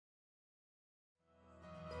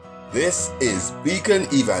This is Beacon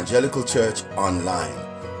Evangelical Church Online,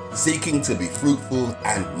 seeking to be fruitful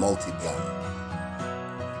and multiply.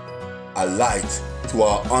 A light to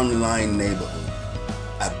our online neighborhood,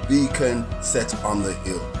 a beacon set on the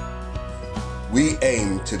hill. We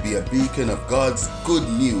aim to be a beacon of God's good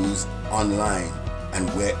news online and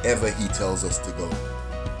wherever He tells us to go.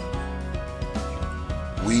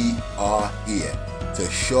 We are here to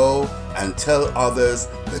show and tell others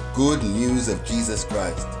the good news of Jesus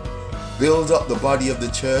Christ. Build up the body of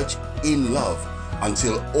the church in love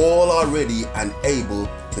until all are ready and able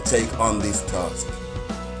to take on this task.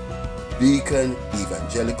 Beacon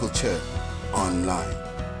Evangelical Church Online.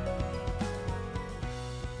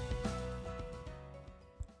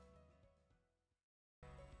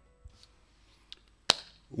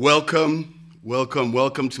 Welcome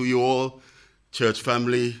to you all, church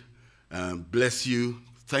family. Bless you.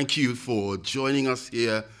 Thank you for joining us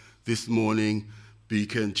here this morning,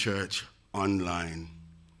 Beacon Church Online.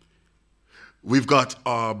 We've got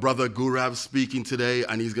our brother Gaurav speaking today,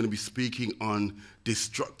 and he's going to be speaking on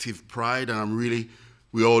destructive pride, and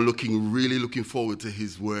we're all looking forward to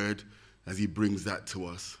his word as he brings that to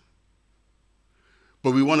us.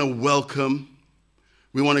 But we want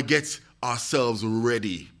to get ourselves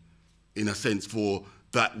ready, in a sense, for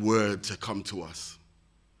that word to come to us.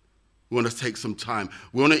 We want to take some time.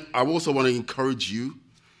 I also want to encourage you,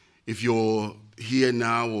 if you're here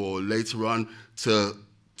now or later on, to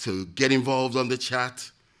get involved on the chat,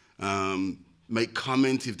 make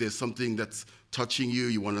comment if there's something that's touching you.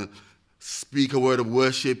 You want to speak a word of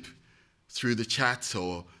worship through the chat,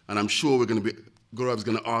 and I'm sure Gaurav's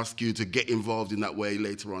going to ask you to get involved in that way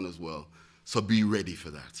later on as well. So be ready for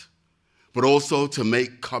that. But also to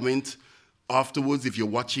make comment afterwards, if you're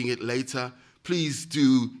watching it later, please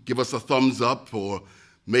do give us a thumbs up or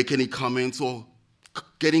make any comments or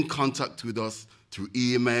get in contact with us through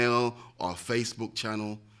email or Facebook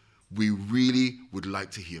channel. We really would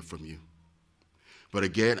like to hear from you. But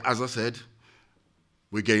again, as I said,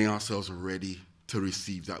 we're getting ourselves ready to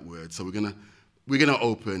receive that word. So we're gonna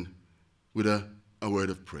open with a word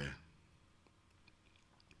of prayer.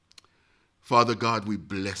 Father God, we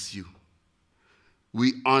bless you.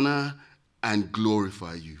 We honor and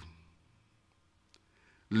glorify you.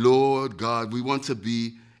 Lord God, we want to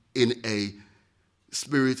be in a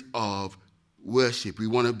spirit of worship. We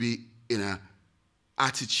want to be in an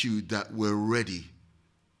attitude that we're ready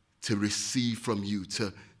to receive from you,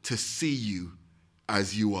 to see you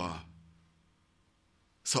as you are.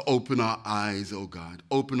 So open our eyes, oh God.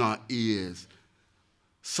 Open our ears.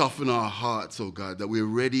 Soften our hearts, oh God, that we're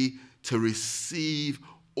ready to receive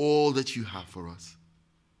all that you have for us.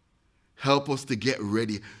 Help us to get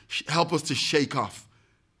ready. Help us to shake off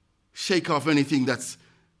anything that's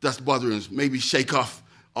bothering us. Maybe shake off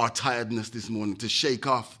our tiredness this morning, to shake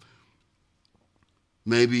off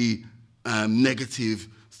maybe negative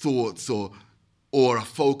thoughts or a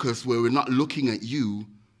focus where we're not looking at you,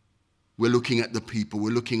 we're looking at the people,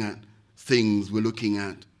 we're looking at things, we're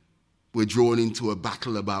drawn into a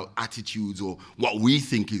battle about attitudes or what we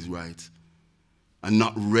think is right and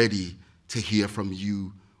not ready to hear from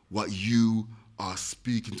you what you are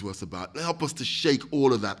speaking to us about. Help us to shake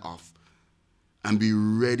all of that off and be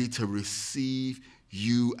ready to receive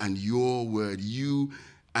you and your word, you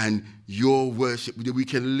and your worship. We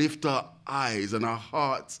can lift our eyes and our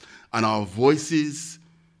hearts and our voices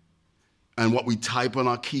and what we type on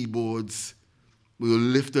our keyboards. We will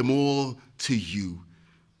lift them all to you,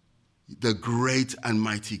 the great and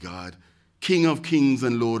mighty God, King of kings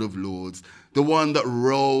and Lord of lords, the one that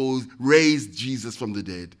raised Jesus from the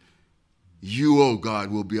dead. You, oh God,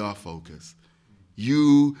 will be our focus.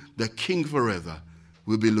 You, the King forever,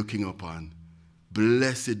 will be looking upon.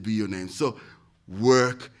 Blessed be your name. So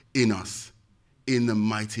work in us in the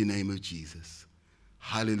mighty name of Jesus.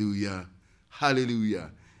 Hallelujah.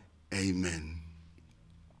 Hallelujah. Amen.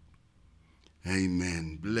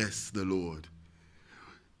 Amen. Bless the Lord.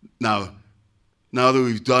 Now that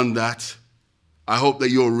we've done that, I hope that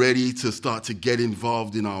you're ready to start to get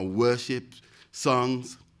involved in our worship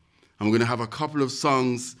songs. I'm going to have a couple of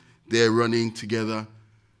songs there running together.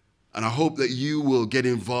 And I hope that you will get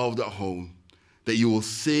involved at home, that you will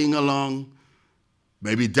sing along,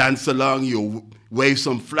 maybe dance along, you'll wave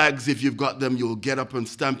some flags if you've got them, you'll get up and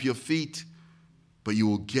stamp your feet, but you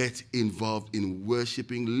will get involved in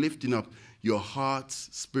worshiping, lifting up your hearts,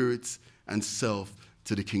 spirits, and self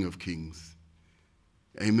to the King of Kings.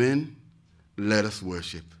 Amen. Let us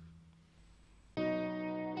worship.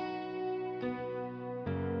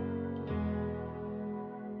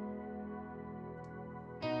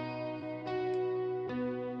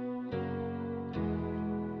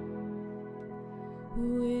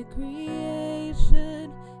 with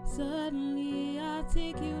creation suddenly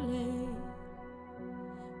articulate,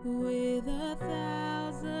 with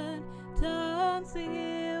 1,000 tongues to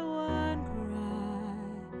hear one cry.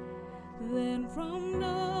 Then from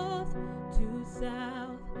north to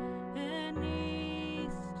south and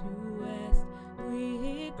east to west, we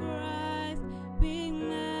hear Christ being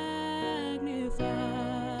magnified.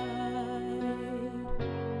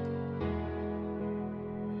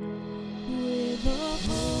 With the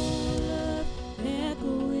whole earth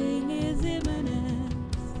echoing his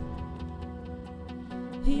imminence,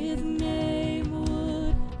 his name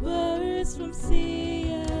would burst from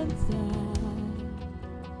sea and side,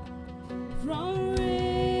 from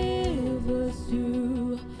rivers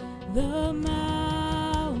to the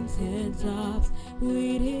mountain tops,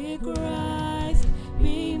 we'd hear Christ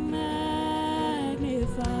be magnified.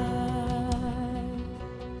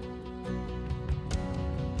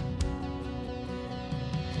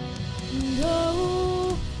 And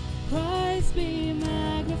oh, Christ be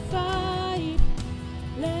magnified,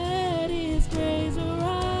 let his praise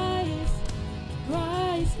arise,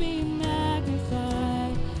 Christ be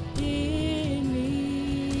magnified in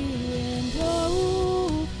me. And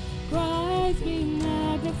oh, Christ be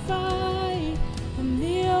magnified from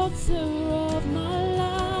the altar of my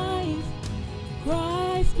life,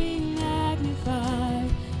 Christ be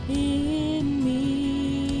magnified in me.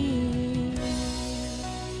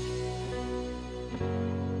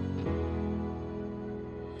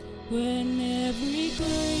 When every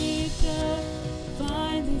creature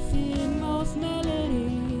finds its inmost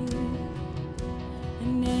melody,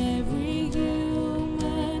 and every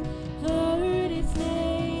human heard its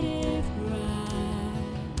native cry,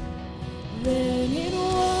 then in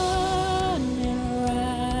one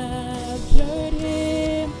enraptured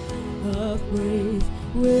hymn of praise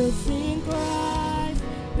we'll sing Christ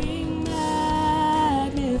be magnified.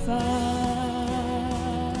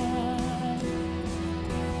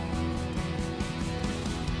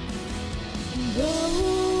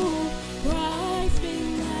 Oh, Christ be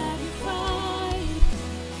magnified,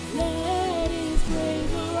 let his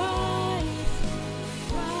praise arise,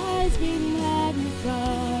 Christ be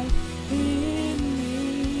magnified in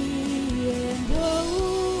me. And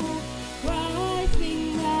oh, Christ be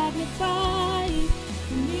magnified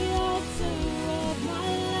in the altar of my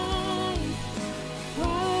life,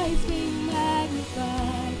 Christ be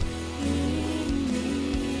magnified in me.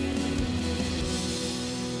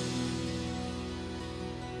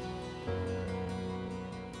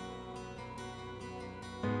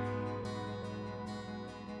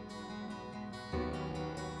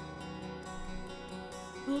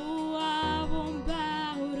 Oh, I won't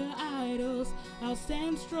bow to idols, I'll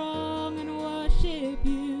stand strong and worship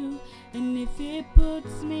you. And if it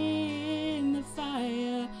puts me in the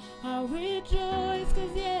fire, I'll rejoice,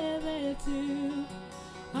 'cause yeah, there too.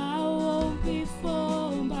 I won't be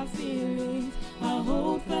formed by feelings, I'll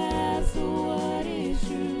hold fast to what is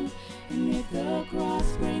true. And if the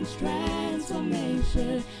cross brings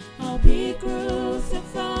transformation, I'll be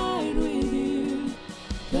crucified with you.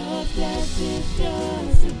 The death is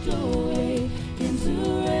just a doorway into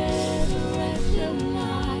resurrection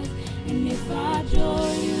life. And if I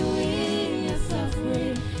join you in your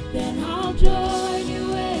suffering, then I'll join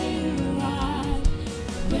you when you rise.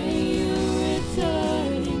 When you return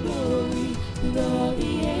in glory with all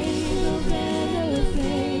the angels and the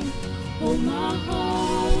saints, oh, my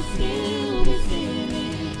heart will still be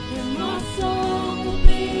singing, and my song will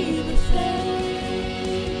be the same.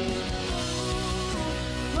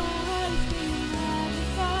 Christ be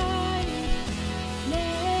magnified,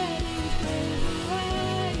 let his praise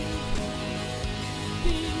arise,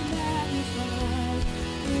 be magnified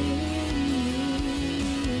in me.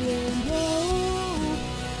 And oh,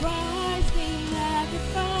 Christ be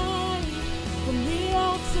magnified from the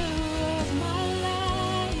altar of my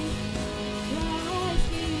life, Christ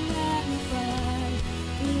be magnified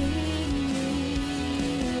in me.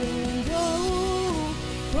 And oh,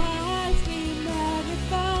 Christ be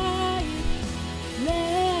magnified,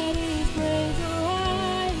 let his praise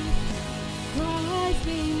arise, Christ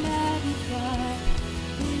be magnified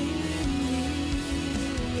in me.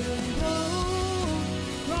 And oh,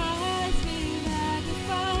 Christ be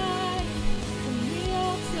magnified from the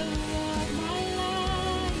altar of my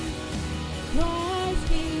life, Christ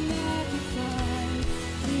be magnified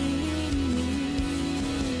in me.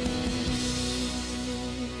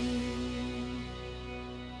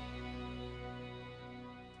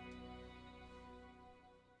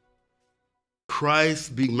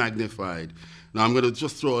 Christ be magnified. Now I'm going to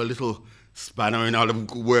just throw a little spanner in all the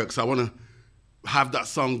works. I want to have that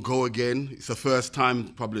song go again. It's the first time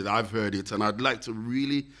probably that I've heard it, and I'd like to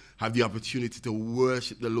really have the opportunity to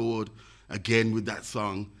worship the Lord again with that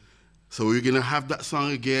song. So we're going to have that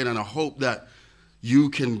song again, and I hope that you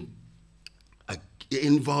can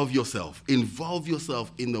involve yourself in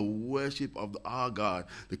the worship of our God,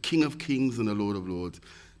 the King of Kings and the Lord of Lords,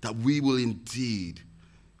 that we will indeed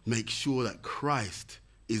make sure that Christ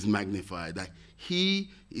is magnified, that he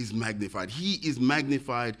is magnified. He is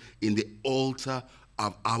magnified in the altar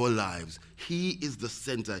of our lives. He is the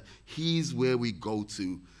center. He's where we go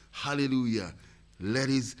to. Hallelujah.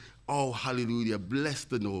 Hallelujah. Bless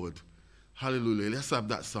the Lord. Hallelujah. Let's have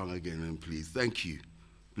that song again, then, please. Thank you.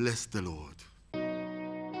 Bless the Lord.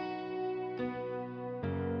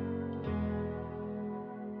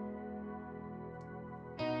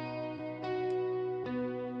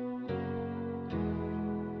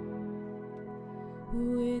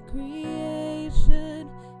 With creation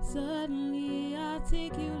suddenly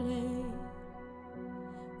articulate,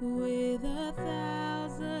 with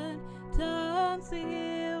 1,000 tongues to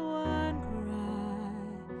hear one cry.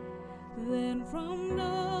 Then from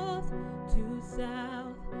north to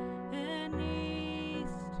south and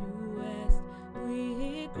east to west, we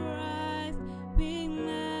hear Christ being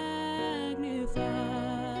magnified.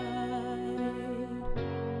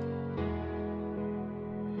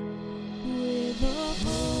 With the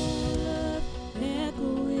whole earth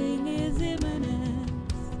echoing his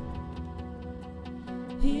imminence,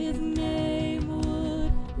 his name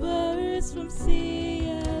would burst from sea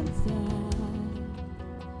and sky,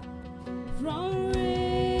 from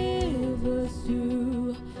rivers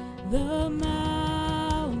to the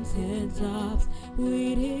mountain tops,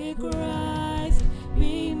 we'd hear Christ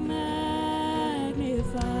be magnified.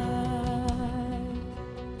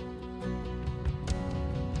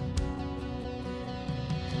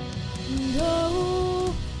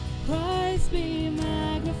 Oh, Christ be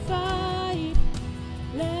magnified,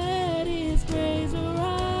 let his praise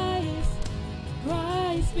arise.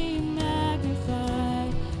 Christ be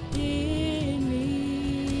magnified in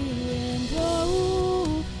me, and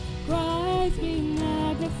oh, Christ be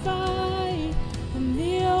magnified from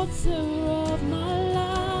the altar of my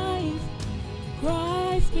life.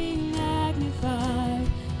 Christ be magnified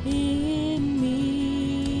in me.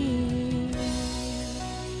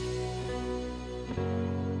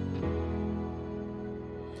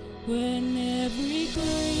 When every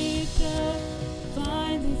creature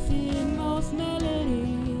finds its inmost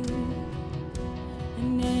melody,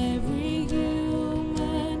 and every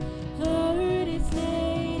human heard its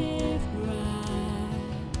native cry,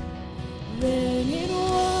 then in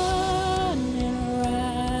one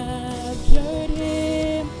enraptured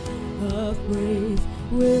hymn of praise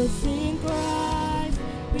we'll sing Christ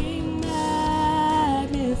be magnified.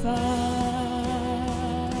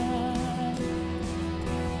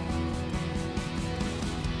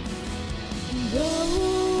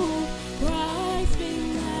 Oh, Christ be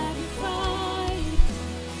magnified,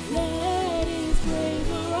 let his praise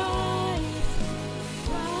arise.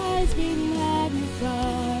 Christ be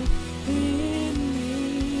magnified in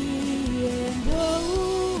me, and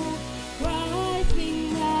oh, Christ be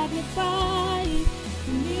magnified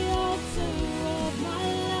in the altar of my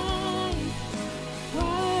life.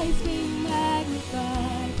 Christ be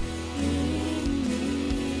magnified in me.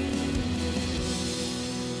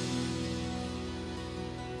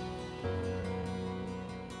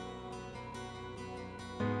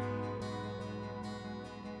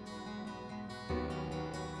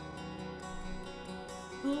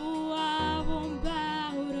 Oh, I won't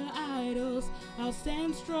bow to idols. I'll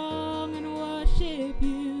stand strong and worship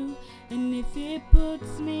you. And if it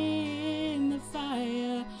puts me in the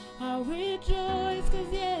fire, I'll rejoice,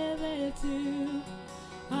 'cause yeah, there too.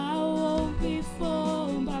 I won't be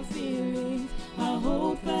formed by feelings. I'll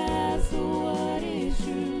hold fast to what is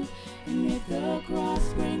true. And if the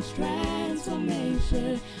cross brings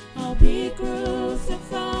transformation, I'll be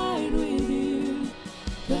crucified with you.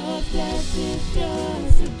 'Cause death is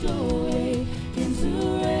just a doorway into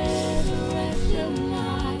resurrection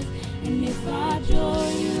life. And if I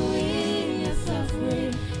join you in your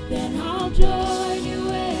suffering, then I'll join you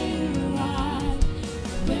when you rise.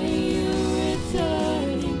 When you return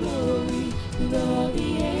in glory with all the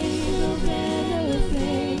angels and the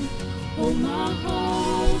saints, oh, my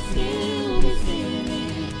heart will still be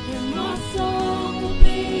singing, and my song will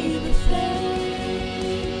be the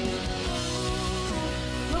same.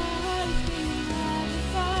 Christ be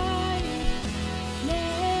magnified,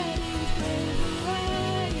 let his praise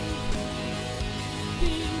arise.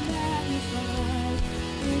 Be magnified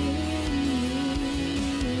in me,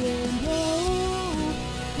 and oh,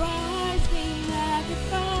 Christ be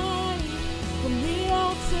magnified from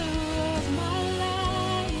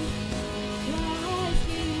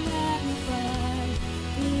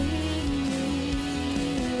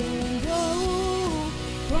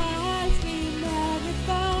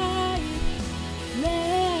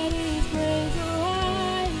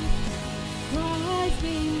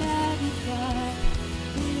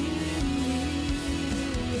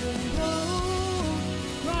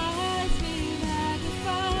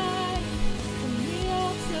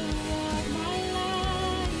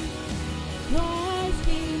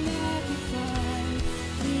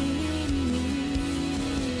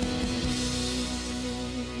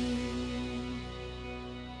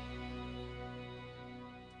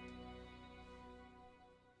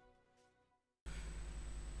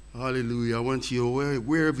Hallelujah. I want you,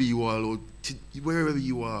 wherever you are, Lord, wherever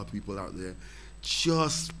you are, people out there,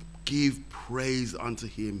 just give praise unto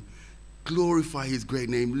him. Glorify his great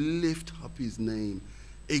name. Lift up his name.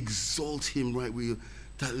 Exalt him right where you.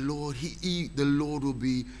 That Lord, the Lord will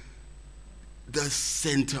be the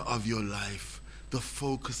center of your life, the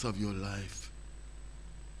focus of your life.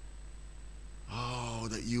 Oh,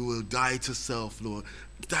 that you will die to self, Lord.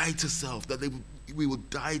 Die to self. That we will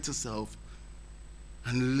die to self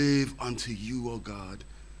and live unto you, O God.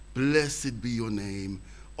 Blessed be your name.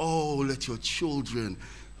 Oh, let your children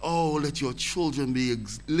be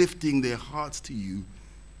lifting their hearts to you.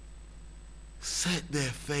 Set their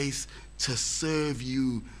face to serve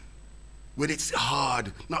you when it's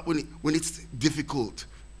hard, not when it's difficult,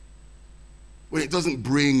 when it doesn't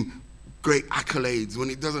bring great accolades, when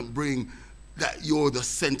it doesn't bring that you're the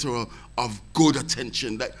center of good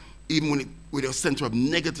attention, that even when you're a center of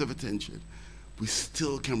negative attention, we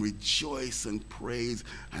still can rejoice and praise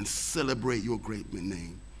and celebrate your great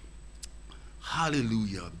name.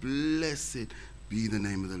 Hallelujah. Blessed be the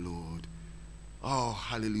name of the Lord. Oh,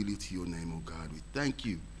 hallelujah to your name, oh God. We thank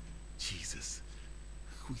you, Jesus.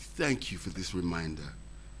 We thank you for this reminder.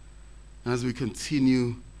 As we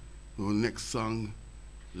continue with our next song,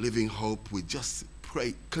 Living Hope, we just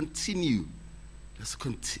pray, continue.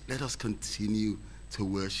 Let us continue to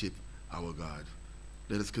worship our God.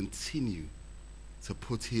 Let us continue to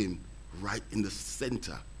put him right in the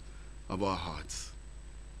center of our hearts.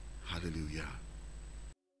 Hallelujah.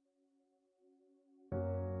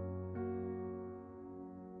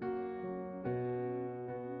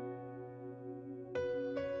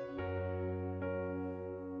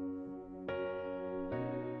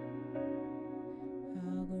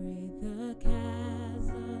 How great the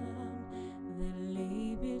chasm that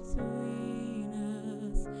lay between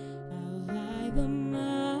us, how high the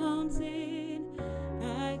mountain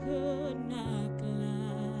I could not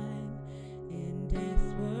climb. In desperation,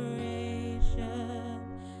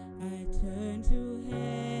 I turned to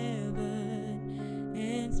heaven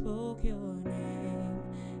and spoke your name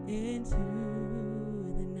into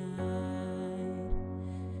the night.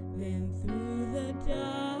 Then through the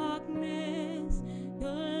darkness,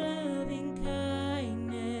 your loving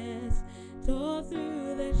kindness tore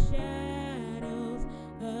through the shadows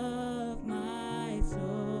of my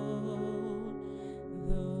soul.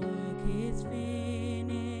 The work is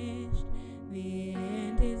finished, the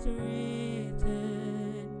end is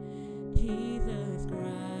written. Jesus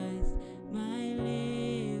Christ, my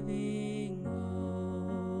living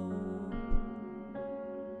hope.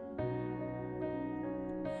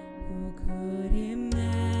 Who could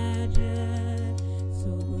imagine so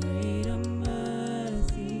great a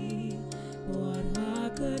mercy? What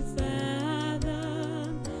heart could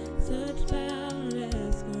fathom such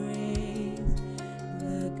boundless grace?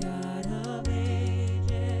 The God of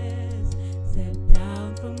ages stepped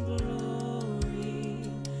down from glory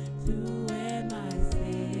to wear my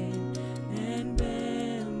sin and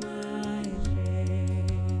bear my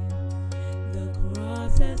shame. The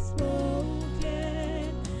cross has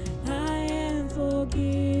spoken, I am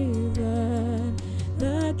forgiven.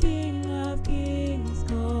 The King of Kings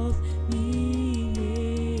calls me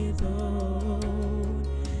his own.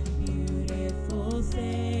 Beautiful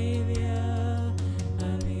Savior,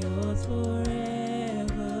 I'm yours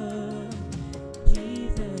forever.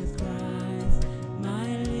 Jesus Christ,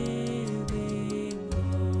 my living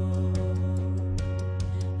hope.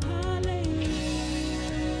 Hallelujah.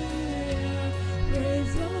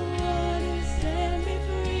 Praise the Lord who set me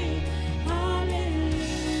free. Hallelujah.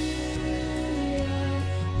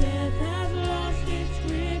 Death has lost its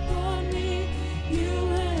grip on me. You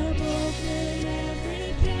have broken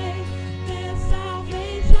every chain. There's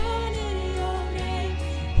salvation in your name.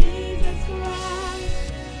 Jesus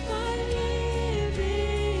Christ, my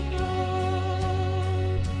living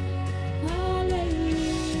hope.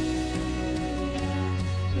 Hallelujah.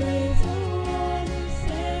 Praise the Lord who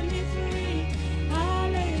set me free.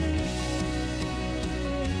 Hallelujah.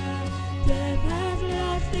 Death has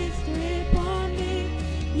lost its grip on me.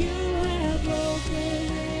 You have broken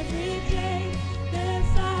every chain. There's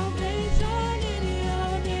salvation in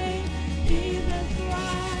your name. Jesus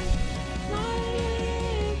Christ, my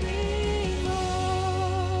living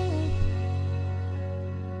hope.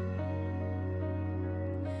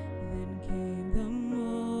 Then came the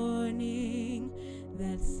morning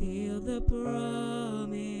that sealed the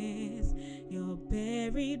promise. Your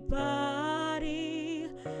buried body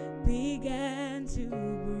began to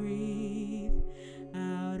breathe.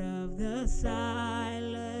 Out of the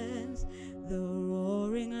silence, the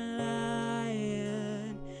roaring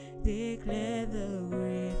lion declared the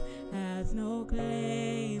grave has no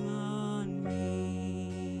claim on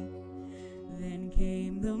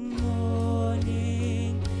the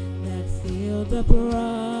morning that sealed the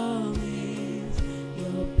promise.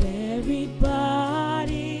 Your buried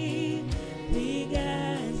body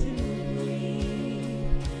began to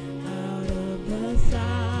breathe out of the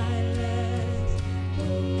silence. The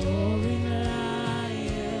roaring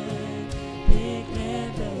lion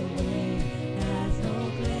declared the grave has no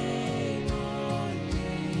claim on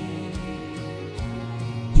me.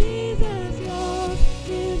 Jesus, yours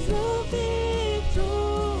is the victory.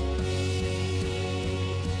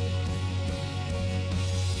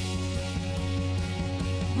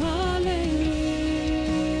 Hallelujah,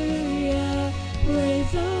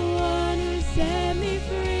 praise the one who set me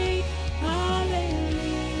free. Hallelujah,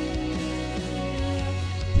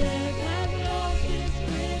 death has lost its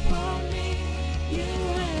grip on me. You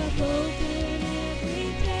have broken every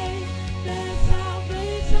chain. There's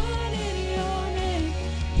salvation in your name,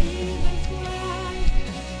 Jesus Christ,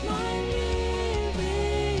 my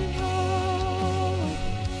living hope.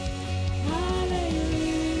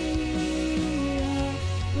 Hallelujah,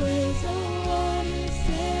 praise the one who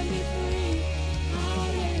set me free.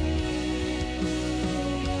 Hallelujah,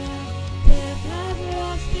 death has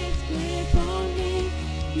lost its grip on me.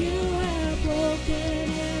 You have broken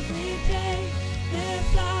every chain. There's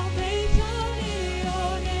salvation in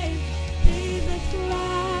your name, Jesus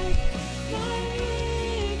Christ, my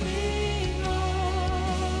living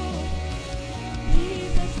hope.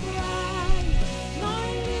 Jesus Christ, my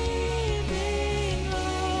living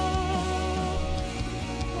hope.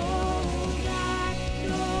 Oh God,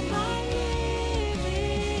 you're my living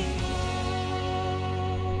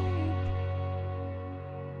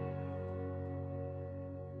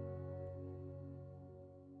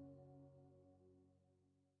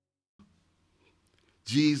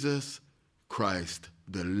Jesus Christ,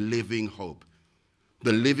 the living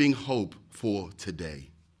hope for today,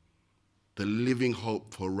 the living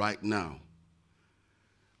hope for right now.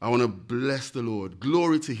 I want to bless the Lord.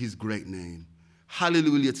 Glory to his great name.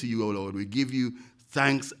 Hallelujah to you, O Lord. We give you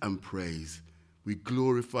thanks and praise. We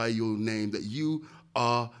glorify your name that you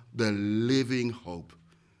are the living hope,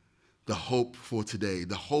 the hope for today,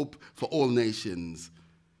 the hope for all nations,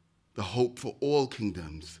 the hope for all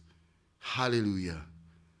kingdoms. Hallelujah.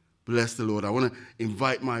 Bless the Lord. I want to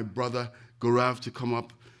invite my brother Gaurav to come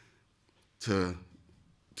up to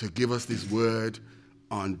give us this word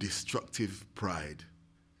on destructive pride.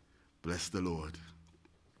 Bless the Lord.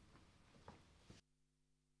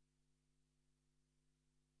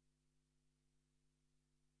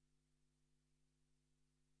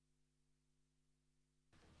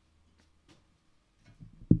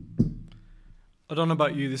 I don't know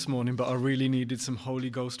about you this morning, but I really needed some Holy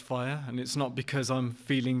Ghost fire. And it's not because I'm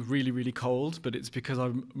feeling really, really cold, but it's because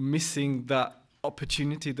I'm missing that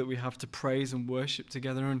opportunity that we have to praise and worship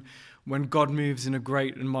together. And when God moves in a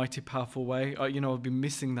great and mighty, powerful way, I've been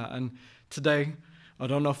missing that. And today, I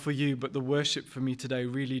don't know for you, but the worship for me today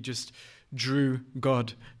really just drew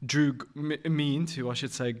me into, I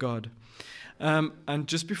should say, God. And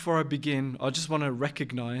just before I begin, I just want to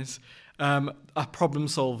recognize our problem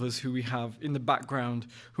solvers who we have in the background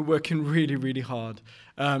who are working really, really hard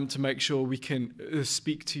to make sure we can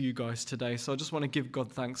speak to you guys today. So I just want to give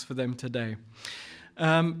God thanks for them today.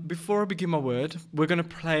 Before I begin my word, we're going to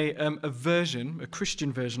play a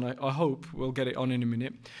Christian version, I hope we'll get it on in a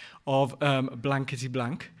minute, of Blankety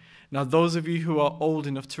Blank. Now, those of you who are old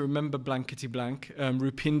enough to remember Blankety Blank,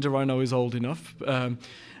 Rupinder I know is old enough, and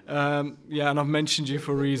I've mentioned you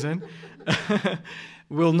for a reason,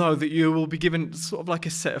 will know that you will be given sort of like a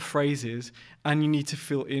set of phrases and you need to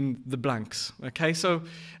fill in the blanks, okay? So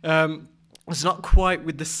it's not quite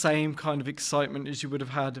with the same kind of excitement as you would have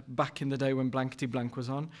had back in the day when Blankety Blank was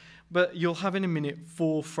on, but you'll have in a minute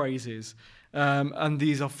 4 phrases, and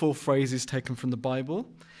these are 4 phrases taken from the Bible.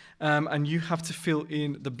 And you have to fill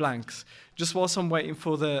in the blanks. Just whilst I'm waiting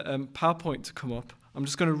for the PowerPoint to come up, I'm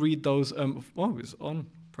just going to read those. It's on.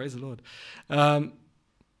 Praise the Lord.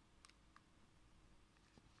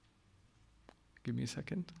 Give me a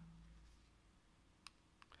second.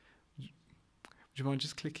 Would you mind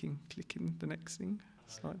just clicking the next thing?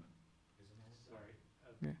 Slide. Sorry.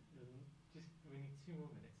 Yeah. We need 2 more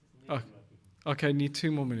minutes. Okay, need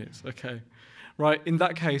 2 more minutes. Okay. Right, in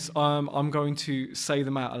that case, I'm going to say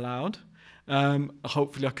them out aloud.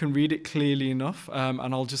 Hopefully I can read it clearly enough,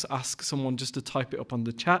 and I'll just ask someone just to type it up on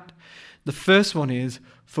the chat. The first one is,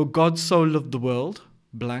 for God so loved the world,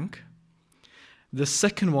 blank. The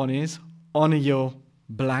second one is, honor your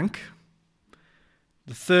blank.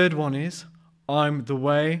 The third one is, I'm the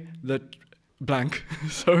way that blank.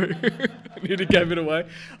 Sorry, I nearly gave it away.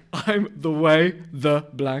 I'm the way the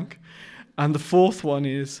blank. And the fourth one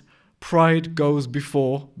is, pride goes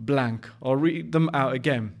before blank. I'll read them out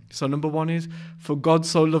again. So number 1 is, for God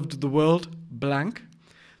so loved the world, blank.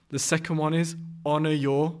 The second one is, honor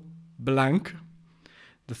your blank.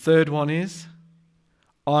 The third one is,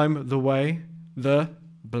 I'm the way, the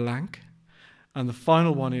blank. And the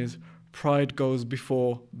final one is, pride goes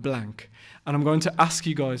before blank. And I'm going to ask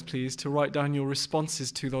you guys, please, to write down your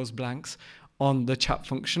responses to those blanks on the chat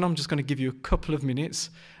function. I'm just going to give you a couple of minutes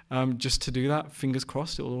just to do that. Fingers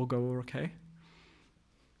crossed it will all go okay.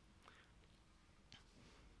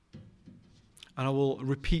 And I will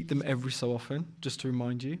repeat them every so often, just to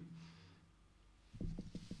remind you.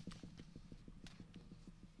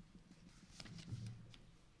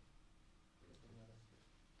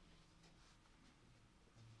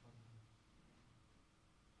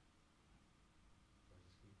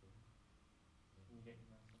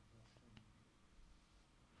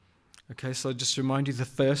 Okay, so just to remind you, the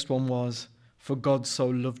first one was, for God so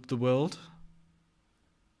loved the world,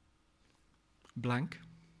 blank.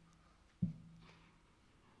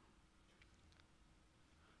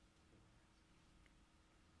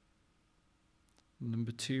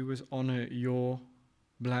 Number 2 was, honor your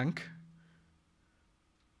blank.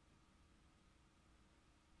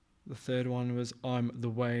 The third one was, I'm the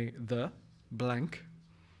way, the blank.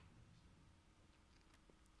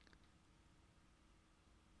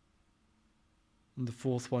 And the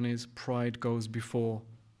fourth one is, pride goes before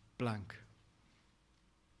blank.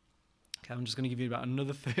 Okay, I'm just going to give you about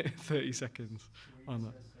another 30 seconds on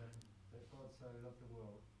that. That God so loved the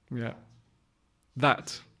world. Yeah.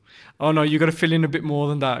 That. Oh no, you've got to fill in a bit more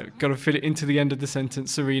than that. You've got to fill it into the end of the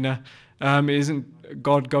sentence, Serena. It isn't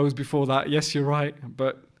God goes before that. Yes, you're right,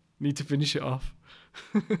 but need to finish it off.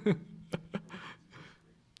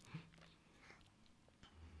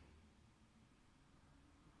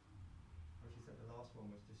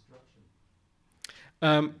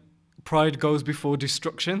 Pride goes before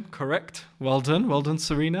destruction, correct. Well done,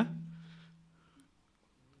 Serena.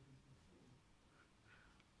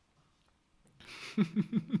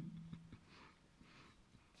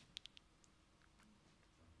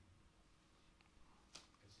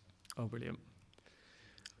 Oh, brilliant.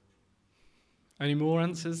 Any more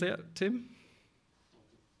answers there, Tim?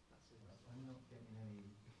 I'm not getting any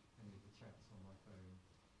of the chats on my phone.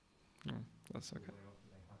 No, that's okay.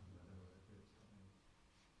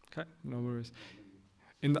 Okay, no worries.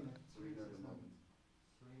 In the Serena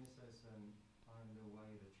says, I'm the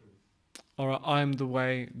way, the truth. all right, I'm the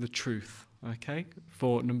way, the truth. Okay,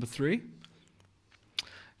 for number 3.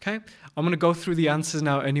 Okay, I'm going to go through the answers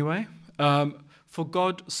now anyway. For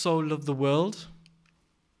God so loved the world.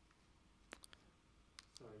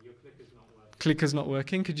 Sorry, your clicker's not working. Clicker's not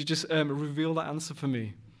working. Could you just reveal that answer for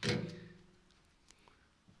me? No,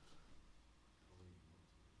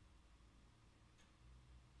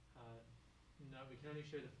 we can only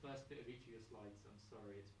show the first bit of each of your slides. I'm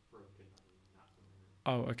sorry, it's broken.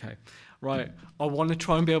 Oh, okay. Right. I want to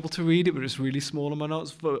try and be able to read it, but it's really small on my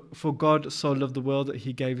notes. For God so loved the world that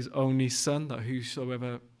he gave his only son, that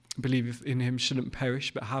whosoever believeth in him shouldn't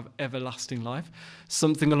perish, but have everlasting life.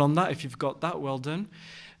 Something along that. If you've got that, well done.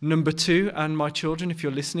 Number 2, and my children, if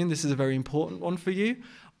you're listening, this is a very important one for you.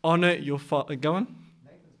 Honor your father. Go on.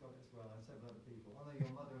 Nathan's got it as well, and several other people. Honor your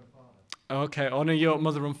mother and father. Okay, honor your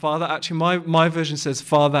mother and father. Actually, my version says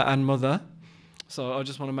father and mother. So I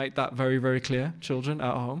just want to make that very, very clear, children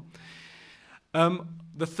at home.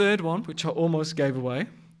 The third one, which I almost gave away,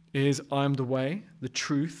 is I'm the way, the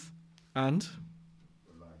truth, and...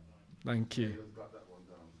 Thank you.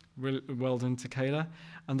 Well done to Kayla.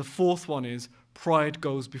 And the fourth one is pride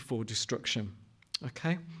goes before destruction.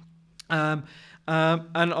 Okay? And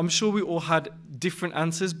I'm sure we all had different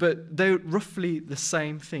answers, but they're roughly the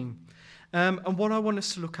same thing. And what I want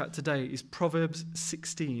us to look at today is Proverbs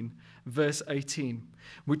 16, verse 18,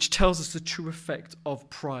 which tells us the true effect of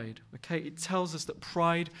pride. Okay? It tells us that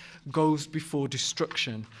pride goes before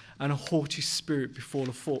destruction and a haughty spirit before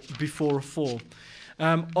a fall.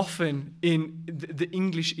 Often in the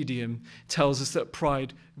English idiom tells us that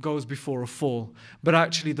pride goes before a fall. But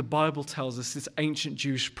actually the Bible tells us, this ancient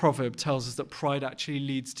Jewish proverb tells us that pride actually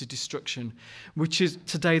leads to destruction, which is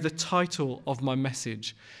today the title of my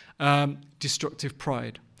message, Destructive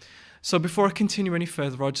Pride. So before I continue any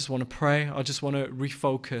further, I just want to pray. I just want to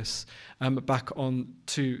refocus back on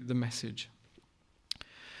to the message.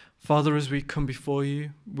 Father, as we come before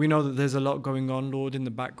you, we know that there's a lot going on, Lord, in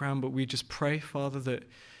the background, but we just pray, Father, that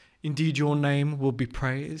indeed your name will be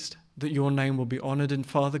praised, that your name will be honored, and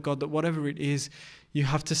Father God, that whatever it is you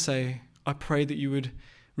have to say, I pray that you would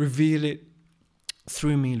reveal it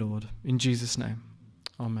through me, Lord, in Jesus' name.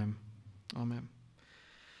 Amen. Amen.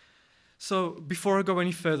 So before I go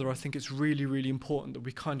any further, I think it's really, really important that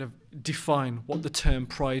we kind of define what the term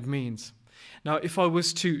pride means. Now, if I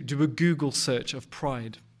was to do a Google search of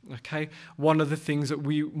pride, okay, one of the things that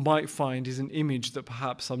we might find is an image that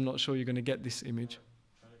perhaps, I'm not sure you're going to get this image.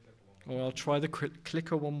 Or I'll try the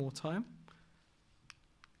clicker one more time.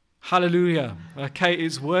 Hallelujah. Okay,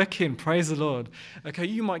 it's working. Praise the Lord. Okay,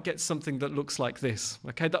 you might get something that looks like this.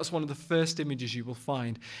 Okay, that's one of the first images you will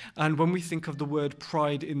find. And when we think of the word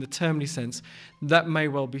pride in the termly sense, that may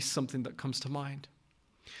well be something that comes to mind.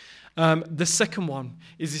 The second one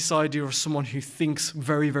is this idea of someone who thinks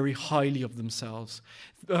very, very highly of themselves,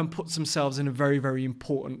 puts themselves in a very, very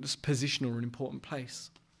important position or an important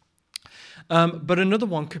place. But another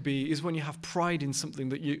one is when you have pride in something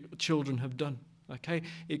that your children have done. Okay,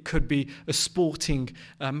 it could be a sporting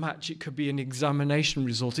match, it could be an examination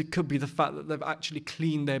result, it could be the fact that they've actually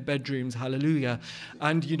cleaned their bedrooms, hallelujah,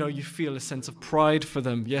 and you feel a sense of pride for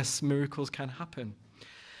them. Yes, miracles can happen.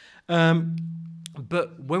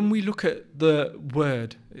 But when we look at the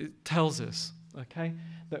word, it tells us, okay,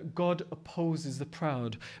 that God opposes the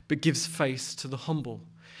proud but gives face to the humble.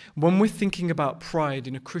 When we're thinking about pride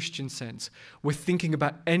in a Christian sense, we're thinking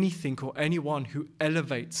about anything or anyone who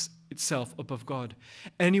elevates itself above God,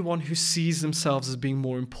 anyone who sees themselves as being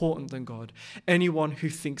more important than God, anyone who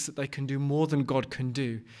thinks that they can do more than God can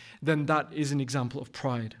do, then that is an example of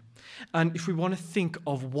pride. And if we want to think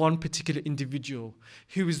of one particular individual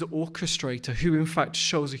who is the orchestrator, who in fact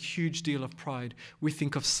shows a huge deal of pride, we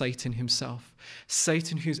think of Satan himself.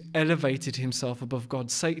 Satan who's elevated himself above God.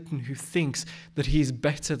 Satan who thinks that he is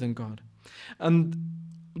better than God. And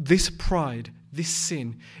this pride, this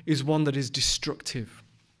sin, is one that is destructive.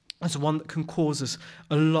 It's one that can cause us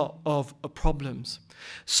a lot of problems.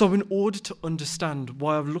 So in order to understand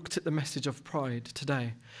why I've looked at the message of pride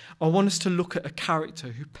today, I want us to look at a character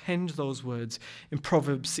who penned those words in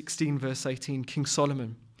Proverbs 16 verse 18, King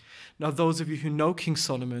Solomon. Now those of you who know King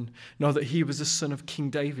Solomon know that he was the son of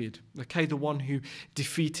King David, okay, the one who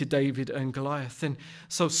defeated David and Goliath. And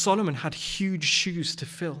so Solomon had huge shoes to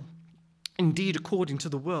fill. Indeed, according to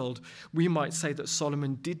the world, we might say that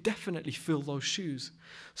Solomon did definitely fill those shoes.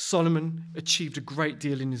 Solomon achieved a great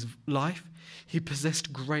deal in his life. He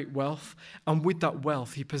possessed great wealth, and with that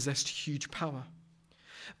wealth, he possessed huge power.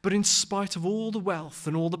 But in spite of all the wealth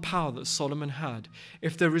and all the power that Solomon had,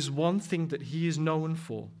 if there is one thing that he is known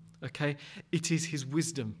for, okay, it is his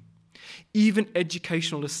wisdom. Even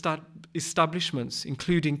educational establishments,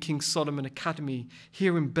 including King Solomon Academy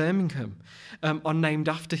here in Birmingham, are named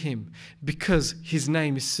after him because his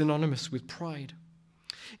name is synonymous with pride.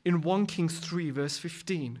 In 1 Kings 3 verse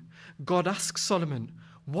 15, God asks Solomon,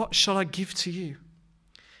 "What shall I give to you?"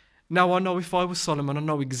 Now I know if I was Solomon, I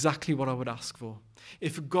know exactly what I would ask for.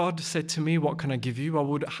 If God said to me, "What can I give you?" I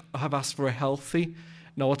would have asked for a healthy,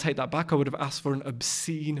 no, I'll take that back, I would have asked for an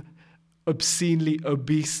obscenely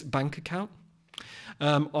obese bank account.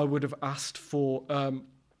 I would have asked for,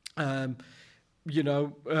 to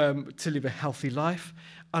live a healthy life.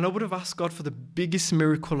 And I would have asked God for the biggest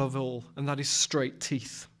miracle of all, and that is straight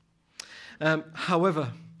teeth.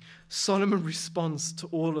 However, Solomon responds to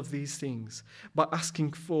all of these things by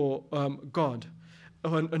asking for God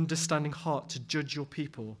an understanding heart to judge your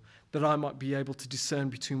people, that I might be able to discern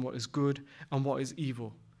between what is good and what is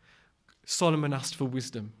evil. Solomon asked for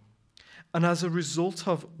wisdom. And as a result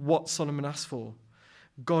of what Solomon asked for,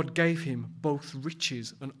 God gave him both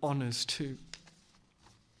riches and honors too.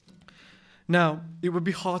 Now, it would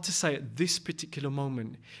be hard to say at this particular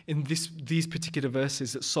moment, in these particular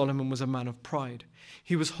verses, that Solomon was a man of pride.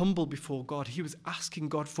 He was humble before God. He was asking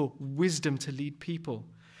God for wisdom to lead people.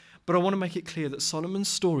 But I want to make it clear that Solomon's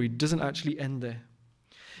story doesn't actually end there.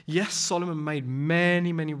 Yes, Solomon made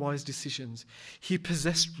many, many wise decisions. He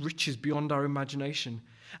possessed riches beyond our imagination,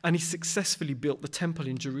 and he successfully built the temple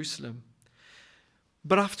in Jerusalem.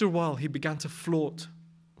 But after a while, he began to flaunt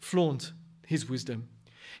his wisdom.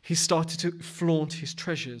 He started to flaunt his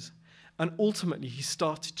treasures, and ultimately he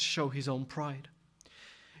started to show his own pride.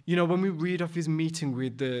 You know, when we read of his meeting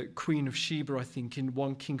with the Queen of Sheba, I think, in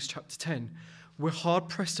 1 Kings chapter 10, we're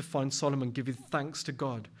hard-pressed to find Solomon giving thanks to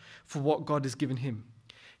God for what God has given him.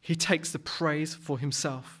 He takes the praise for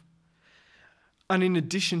himself. And in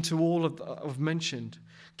addition to all of I've mentioned,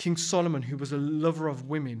 King Solomon, who was a lover of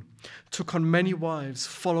women, took on many wives,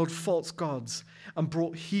 followed false gods, and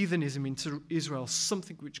brought heathenism into Israel,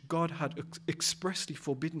 something which God had expressly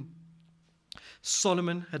forbidden.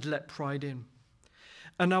 Solomon had let pride in.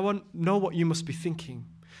 And now I know what you must be thinking.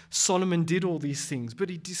 Solomon did all these things, but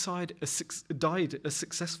he died a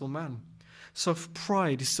successful man. So if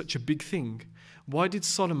pride is such a big thing, why did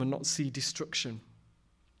Solomon not see destruction?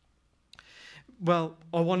 Well,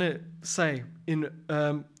 I want to say in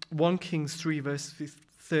 1 Kings 3 verse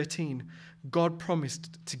 13, God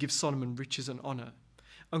promised to give Solomon riches and honor.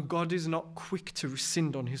 And God is not quick to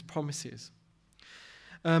rescind on his promises.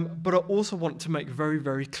 But I also want to make very,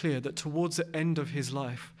 very clear that towards the end of his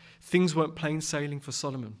life, things weren't plain sailing for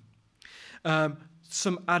Solomon.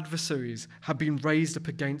 Some adversaries had been raised up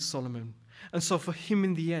against Solomon. And so for him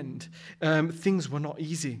in the end, things were not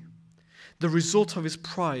easy. The result of his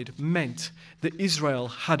pride meant that Israel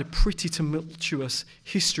had a pretty tumultuous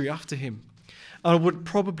history after him. I would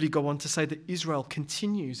probably go on to say that Israel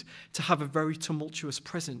continues to have a very tumultuous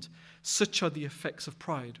present. Such are the effects of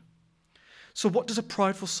pride. So what does a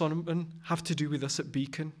prideful Solomon have to do with us at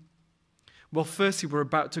Beacon? Well, firstly, we're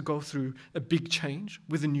about to go through a big change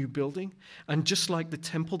with a new building. And just like the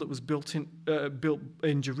temple that was built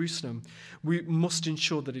in Jerusalem, we must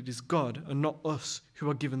ensure that it is God and not us who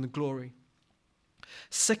are given the glory.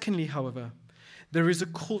 Secondly, however, there is a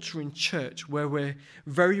culture in church where we're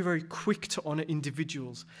very, very quick to honor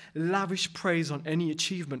individuals, lavish praise on any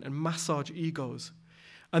achievement and massage egos.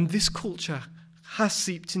 And this culture has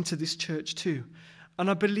seeped into this church too. And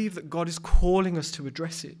I believe that God is calling us to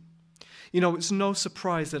address it. You know, it's no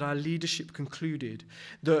surprise that our leadership concluded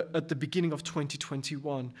that at the beginning of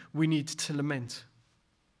 2021, we need to lament.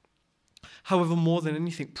 However, more than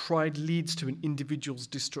anything, pride leads to an individual's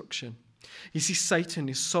destruction. You see, Satan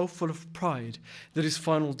is so full of pride that his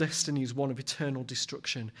final destiny is one of eternal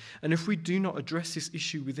destruction. And if we do not address this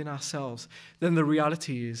issue within ourselves, then the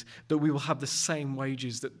reality is that we will have the same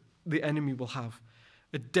wages that the enemy will have,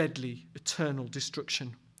 a deadly, eternal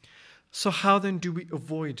destruction. So how then do we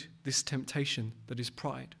avoid this temptation that is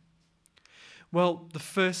pride? Well, the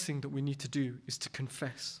first thing that we need to do is to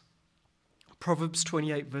confess. Proverbs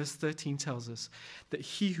 28 verse 13 tells us that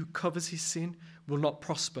he who covers his sin will not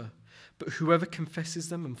prosper, but whoever confesses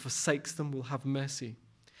them and forsakes them will have mercy.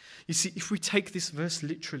 You see, if we take this verse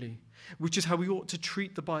literally, which is how we ought to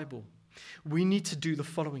treat the Bible, we need to do the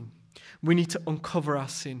following. We need to uncover our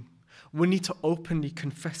sin. We need to openly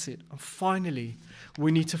confess it. And finally,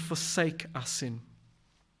 we need to forsake our sin.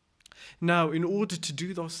 Now, in order to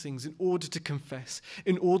do those things, in order to confess,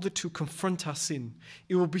 in order to confront our sin,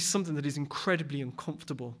 it will be something that is incredibly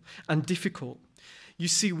uncomfortable and difficult. You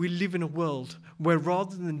see, we live in a world where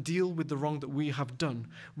rather than deal with the wrong that we have done,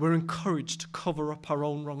 we're encouraged to cover up our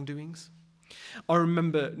own wrongdoings. I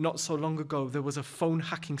remember not so long ago, there was a phone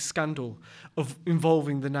hacking scandal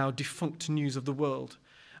involving the now defunct News of the World.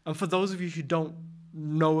 And for those of you who don't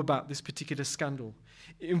know about this particular scandal,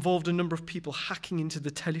 it involved a number of people hacking into the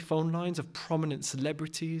telephone lines of prominent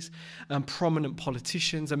celebrities and prominent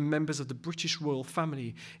politicians and members of the British royal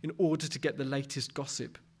family in order to get the latest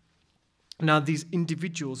gossip. Now, these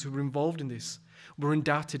individuals who were involved in this were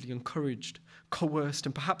undoubtedly encouraged, coerced,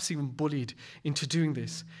 and perhaps even bullied into doing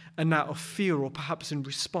this. And out of fear, or perhaps in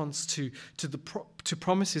response to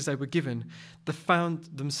promises they were given, they found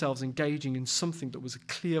themselves engaging in something that was a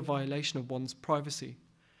clear violation of one's privacy.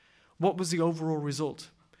 What was the overall result?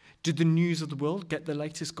 Did the News of the World get the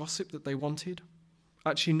latest gossip that they wanted?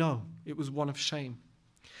 Actually, no. It was one of shame.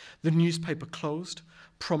 The newspaper closed.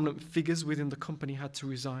 Prominent figures within the company had to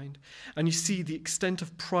resign. And you see, the extent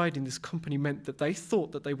of pride in this company meant that they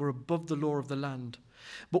thought that they were above the law of the land,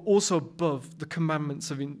 but also above the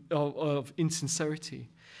commandments of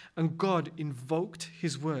insincerity. And God invoked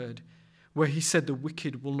his word where he said the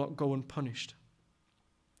wicked will not go unpunished.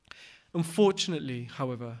 Unfortunately,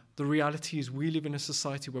 however, the reality is we live in a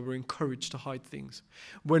society where we're encouraged to hide things,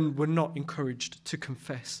 when we're not encouraged to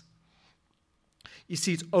confess. You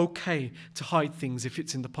see, it's okay to hide things if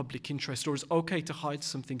it's in the public interest, or it's okay to hide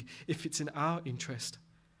something if it's in our interest.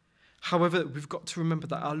 However, we've got to remember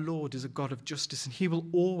that our Lord is a God of justice, and he will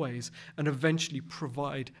always and eventually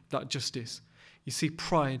provide that justice. You see,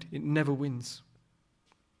 pride, it never wins.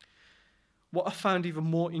 What I found even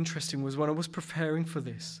more interesting was when I was preparing for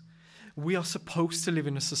this, we are supposed to live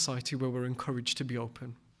in a society where we're encouraged to be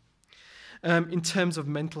open. In terms of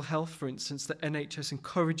mental health, for instance, the NHS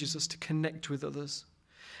encourages us to connect with others,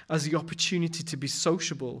 as the opportunity to be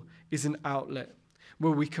sociable is an outlet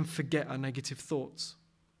where we can forget our negative thoughts.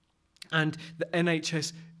 And the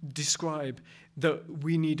NHS describe that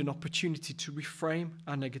we need an opportunity to reframe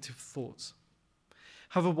our negative thoughts.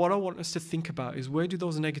 However, what I want us to think about is, where do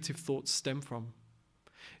those negative thoughts stem from?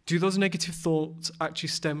 Do those negative thoughts actually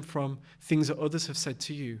stem from things that others have said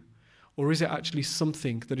to you? Or is it actually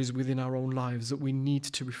something that is within our own lives that we need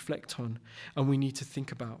to reflect on and we need to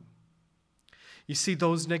think about? You see,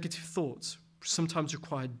 those negative thoughts sometimes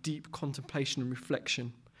require deep contemplation and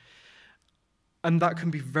reflection. And that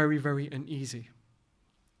can be very, very uneasy.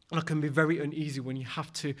 And it can be very uneasy when you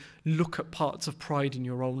have to look at parts of pride in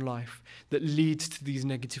your own life that leads to these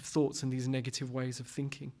negative thoughts and these negative ways of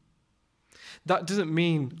thinking. That doesn't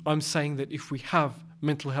mean I'm saying that if we have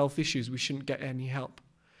mental health issues, we shouldn't get any help.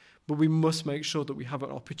 But we must make sure that we have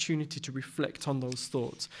an opportunity to reflect on those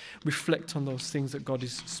thoughts, reflect on those things that God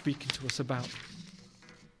is speaking to us about.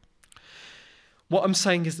 What I'm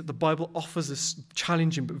saying is that the Bible offers us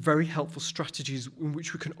challenging but very helpful strategies in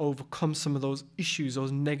which we can overcome some of those issues,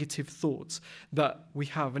 those negative thoughts that we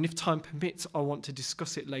have. And if time permits, I want to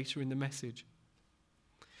discuss it later in the message.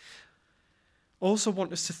 I also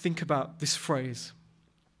want us to think about this phrase.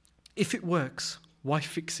 If it works, why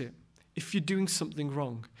fix it? If you're doing something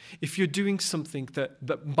wrong, if you're doing something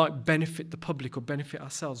that might benefit the public or benefit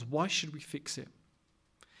ourselves, why should we fix it?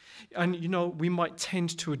 And, we might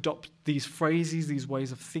tend to adopt these phrases, these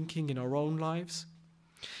ways of thinking in our own lives.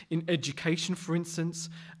 In education, for instance,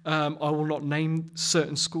 I will not name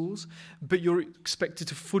certain schools, but you're expected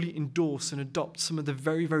to fully endorse and adopt some of the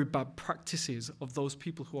very, very bad practices of those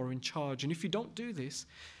people who are in charge. And if you don't do this,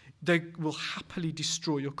 they will happily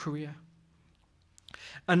destroy your career.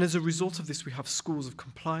 And as a result of this, we have schools of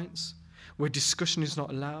compliance, where discussion is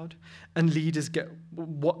not allowed, and leaders get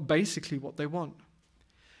what they want.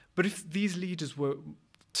 But if these leaders were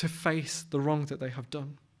to face the wrong that they have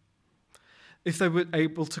done, if they were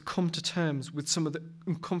able to come to terms with some of the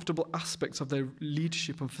uncomfortable aspects of their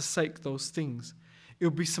leadership and forsake those things, it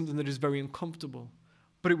would be something that is very uncomfortable,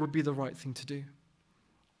 but it would be the right thing to do.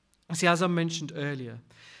 See, as I mentioned earlier,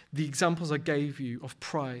 the examples I gave you of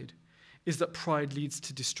pride is that pride leads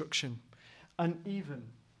to destruction. And even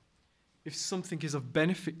if something is of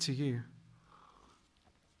benefit to you,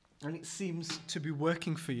 and it seems to be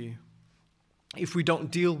working for you, if we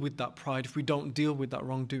don't deal with that pride, if we don't deal with that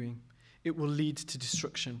wrongdoing, it will lead to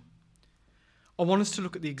destruction. I want us to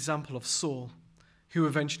look at the example of Saul, who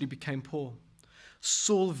eventually became Paul.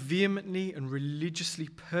 Saul vehemently and religiously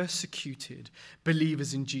persecuted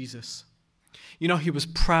believers in Jesus. He was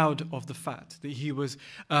proud of the fact that he was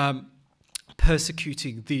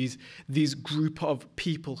persecuting these group of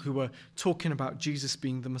people who were talking about Jesus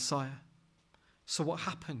being the Messiah. So what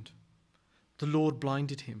happened? The Lord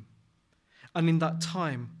blinded him. And in that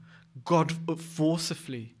time, God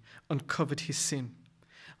forcibly uncovered his sin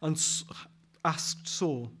and asked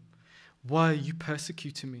Saul, "Why are you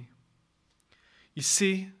persecuting me?" You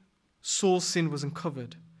see, Saul's sin was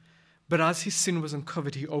uncovered. But as his sin was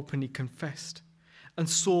uncovered, he openly confessed. And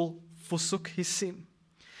Saul forsook his sin.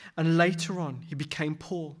 And later on, he became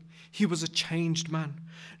Paul. He was a changed man.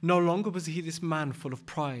 No longer was he this man full of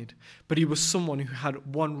pride, but he was someone who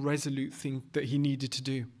had one resolute thing that he needed to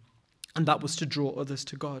do, and that was to draw others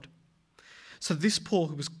to God. So this Paul,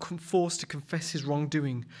 who was forced to confess his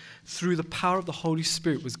wrongdoing, through the power of the Holy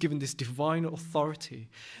Spirit, was given this divine authority,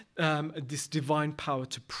 this divine power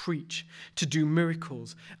to preach, to do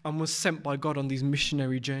miracles, and was sent by God on these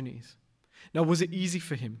missionary journeys. Now, was it easy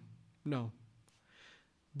for him? No.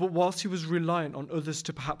 But whilst he was reliant on others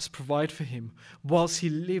to perhaps provide for him, whilst he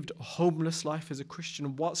lived a homeless life as a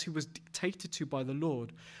Christian, whilst he was dictated to by the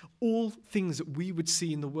Lord, all things that we would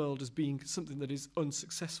see in the world as being something that is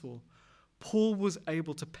unsuccessful, Paul was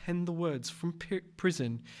able to pen the words from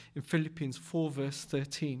prison in Philippians 4 verse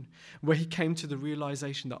 13, where he came to the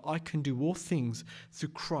realization that I can do all things through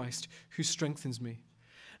Christ who strengthens me.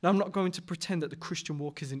 Now, I'm not going to pretend that the Christian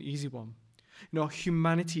walk is an easy one.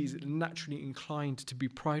 Humanity is naturally inclined to be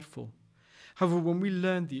prideful. However, when we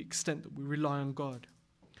learn the extent that we rely on God,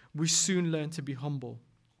 we soon learn to be humble.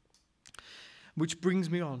 Which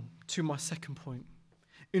brings me on to my second point.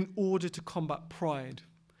 In order to combat pride,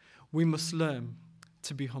 we must learn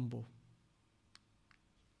to be humble.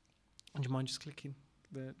 Would you mind just clicking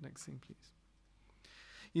the next thing, please?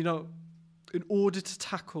 In order to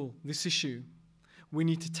tackle this issue, we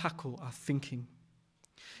need to tackle our thinking.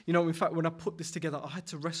 In fact, when I put this together, I had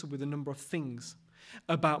to wrestle with a number of things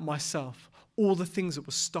about myself, all the things that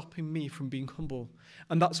were stopping me from being humble.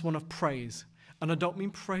 And that's one of praise. And I don't mean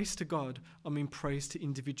praise to God, I mean praise to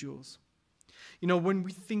individuals. When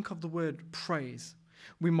we think of the word praise,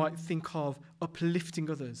 we might think of uplifting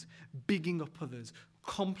others, bigging up others,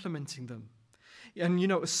 complimenting them. And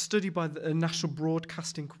a study by the National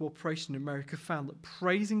Broadcasting Corporation in America found that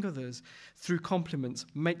praising others through compliments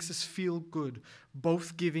makes us feel good,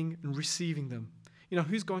 both giving and receiving them.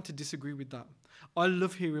 Who's going to disagree with that? I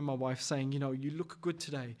love hearing my wife saying, you look good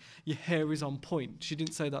today. Your hair is on point. She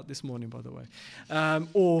didn't say that this morning, by the way.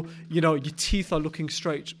 Or, your teeth are looking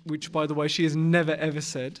straight, which, by the way, she has never, ever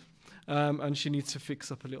said. And she needs to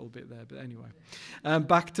fix up a little bit there. But anyway,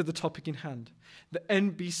 back to the topic in hand. The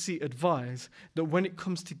NBC advise that when it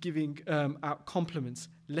comes to giving out compliments,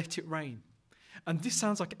 let it rain. And this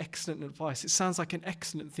sounds like excellent advice. It sounds like an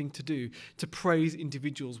excellent thing to do, to praise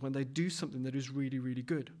individuals when they do something that is really, really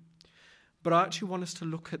good. But I actually want us to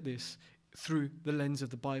look at this through the lens of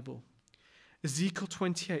the Bible. Ezekiel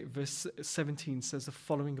 28 verse 17 says the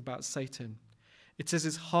following about Satan. It says,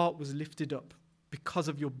 his heart was lifted up because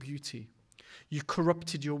of your beauty. You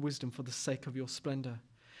corrupted your wisdom for the sake of your splendor.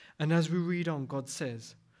 And as we read on, God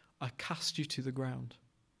says, I cast you to the ground.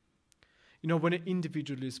 You know, when an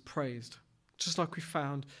individual is praised, just like we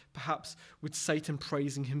found perhaps with Satan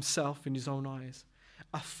praising himself in his own eyes,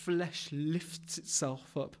 our flesh lifts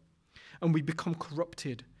itself up and we become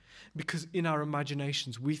corrupted because in our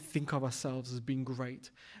imaginations we think of ourselves as being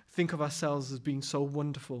great, think of ourselves as being so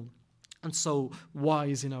wonderful and so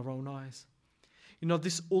wise in our own eyes. You know,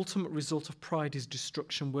 this ultimate result of pride is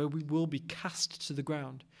destruction, where we will be cast to the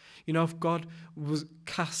ground. You know, if God was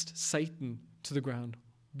cast Satan to the ground,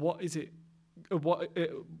 what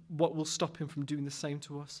will stop him from doing the same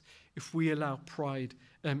to us if we allow pride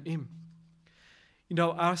in? You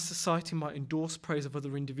know, our society might endorse praise of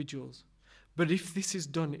other individuals, but if this is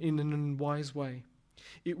done in an unwise way,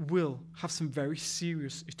 it will have some very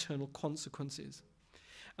serious eternal consequences.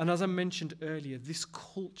 And as I mentioned earlier, this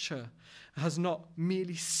culture has not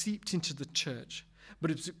merely seeped into the church, but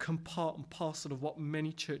it's become part and parcel of what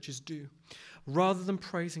many churches do. Rather than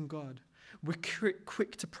praising God, we're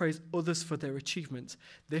quick to praise others for their achievements,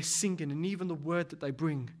 their singing, and even the word that they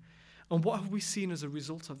bring. And what have we seen as a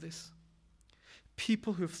result of this?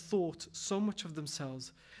 People who have thought so much of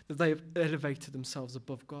themselves that they have elevated themselves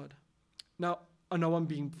above God. Now, I know I'm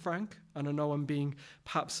being frank, and I know I'm being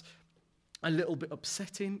perhaps a little bit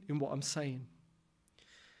upsetting in what I'm saying.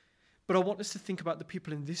 But I want us to think about the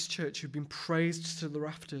people in this church who've been praised to the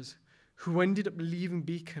rafters, who ended up leaving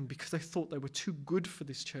Beacon because they thought they were too good for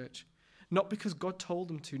this church. Not because God told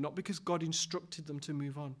them to, not because God instructed them to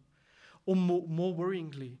move on. Or more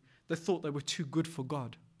worryingly, they thought they were too good for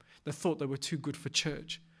God. They thought they were too good for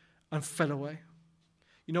church and fell away.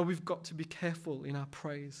 You know, we've got to be careful in our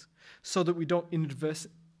praise so that we don't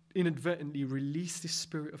inadvertently release this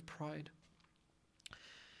spirit of pride.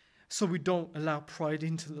 So we don't allow pride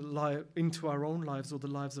into our own lives or the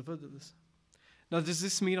lives of others. Now, does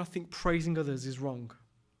this mean I think praising others is wrong?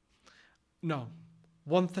 No.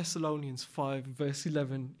 1 Thessalonians 5 verse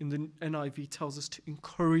 11 in the NIV tells us to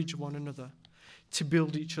encourage one another, to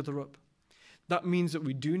build each other up. That means that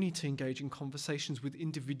we do need to engage in conversations with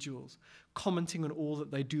individuals, commenting on all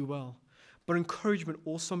that they do well. But encouragement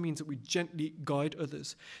also means that we gently guide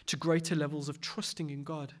others to greater levels of trusting in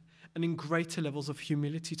God and in greater levels of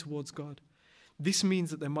humility towards God. This means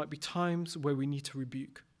that there might be times where we need to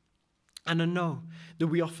rebuke. And I know that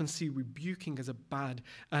we often see rebuking as a bad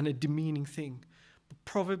and a demeaning thing. But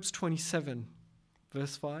Proverbs 27,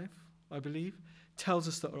 verse 5, I believe, tells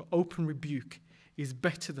us that an open rebuke is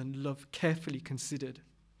better than love carefully considered.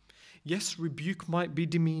 Yes, rebuke might be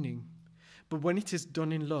demeaning, but when it is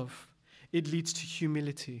done in love, it leads to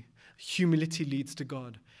humility. Humility leads to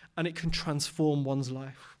God, and it can transform one's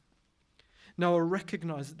life. Now, I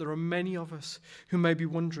recognize that there are many of us who may be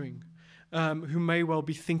wondering, who may well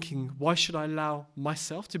be thinking, why should I allow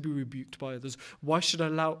myself to be rebuked by others? Why should I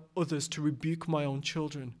allow others to rebuke my own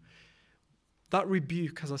children? That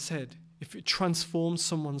rebuke, as I said, if it transforms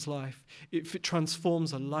someone's life, if it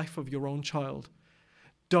transforms the life of your own child,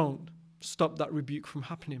 don't stop that rebuke from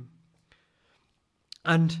happening.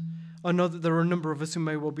 And I know that there are a number of us who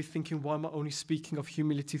may well be thinking, why am I only speaking of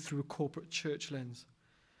humility through a corporate church lens?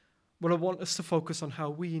 Well, I want us to focus on how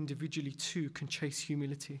we individually too can chase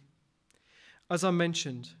humility. As I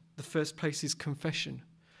mentioned, the first place is confession,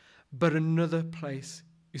 but another place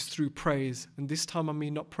is through praise. And this time I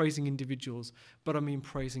mean not praising individuals, but I mean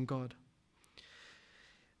praising God.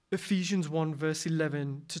 Ephesians 1 verse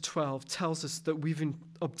 11 to 12 tells us that we've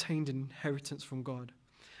obtained an inheritance from God.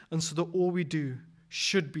 And so that all we do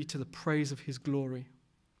should be to the praise of his glory.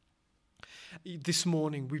 This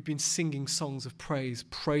morning we've been singing songs of praise,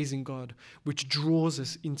 praising God, which draws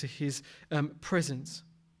us into his presence.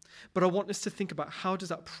 But I want us to think about, how does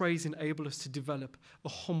that praise enable us to develop a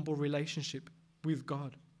humble relationship with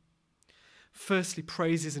God? Firstly,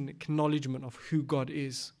 praise is an acknowledgement of who God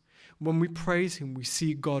is. When we praise him, we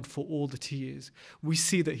see God for all that he is. We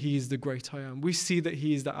see that he is the great I am. We see that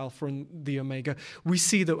he is the Alpha and the Omega. We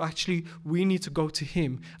see that actually we need to go to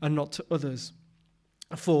him and not to others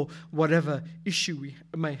for whatever issue we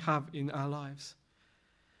may have in our lives.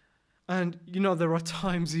 And, you know, there are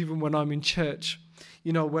times even when I'm in church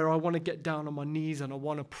where I want to get down on my knees and I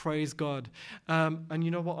want to praise God. And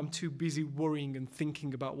you know what? I'm too busy worrying and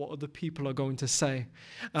thinking about what other people are going to say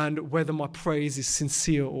and whether my praise is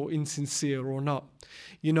sincere or insincere or not.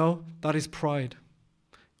 That is pride.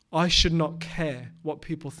 I should not care what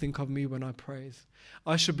people think of me when I praise.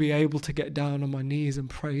 I should be able to get down on my knees and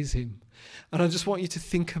praise him. And I just want you to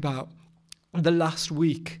think about the last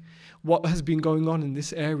week, what has been going on in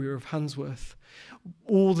this area of Handsworth.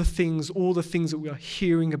 All the things that we are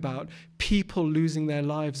hearing about, people losing their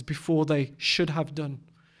lives before they should have done.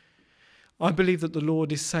 I believe that the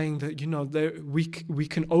Lord is saying that, we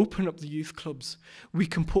can open up the youth clubs. We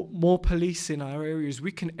can put more police in our areas.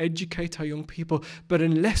 We can educate our young people. But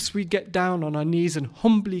unless we get down on our knees and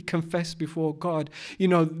humbly confess before God,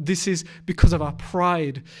 this is because of our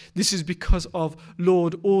pride. This is because of,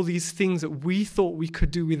 Lord, all these things that we thought we could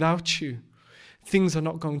do without you. Things are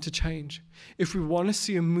not going to change. If we want to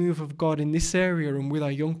see a move of God in this area and with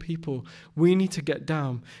our young people, we need to get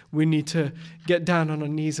down. We need to get down on our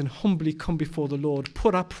knees and humbly come before the Lord,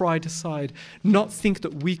 put our pride aside, not think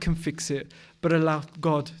that we can fix it, but allow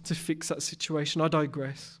God to fix that situation. I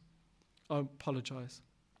digress. I apologize.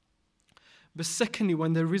 But secondly,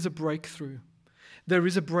 when there is a breakthrough,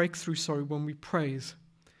 when we praise.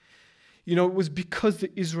 It was because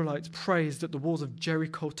the Israelites praised that the walls of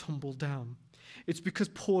Jericho tumbled down. It's because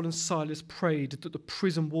Paul and Silas prayed that the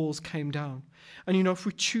prison walls came down. And if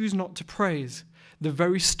we choose not to praise, the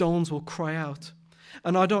very stones will cry out.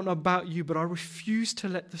 And I don't know about you, but I refuse to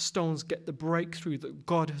let the stones get the breakthrough that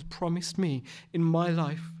God has promised me in my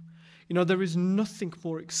life. There is nothing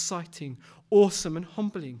more exciting, awesome, and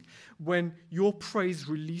humbling when your praise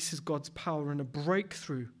releases God's power and a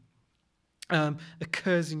breakthrough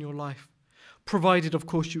occurs in your life. Provided, of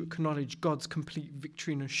course, you acknowledge God's complete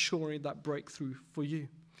victory and assuring that breakthrough for you.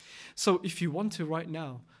 So if you want to right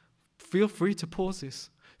now, feel free to pause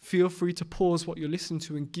this. Feel free to pause what you're listening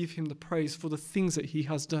to and give him the praise for the things that he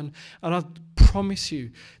has done. And I promise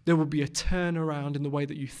you, there will be a turnaround in the way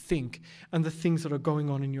that you think and the things that are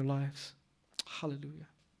going on in your lives. Hallelujah.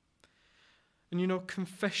 And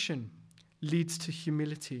confession leads to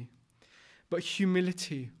humility. But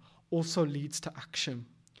humility also leads to action.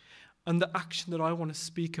 And the action that I want to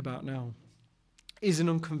speak about now is an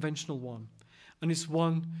unconventional one. And it's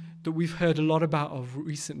one that we've heard a lot about of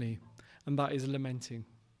recently, and that is lamenting.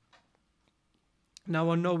 Now,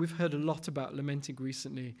 I know we've heard a lot about lamenting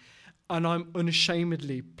recently, and I'm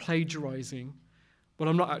unashamedly plagiarizing. Well,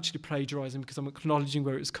 I'm not actually plagiarizing because I'm acknowledging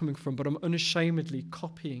where it's coming from, but I'm unashamedly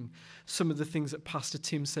copying some of the things that Pastor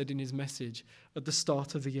Tim said in his message at the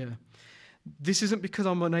start of the year. This isn't because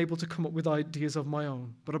I'm unable to come up with ideas of my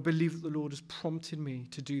own, but I believe that the Lord has prompted me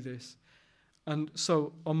to do this. And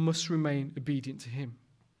so I must remain obedient to him.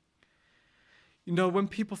 When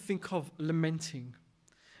people think of lamenting,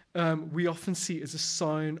 we often see it as a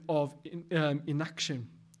sign of inaction.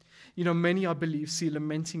 Many, I believe, see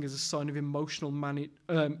lamenting as a sign of emotional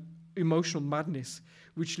madness,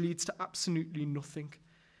 which leads to absolutely nothing,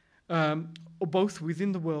 or both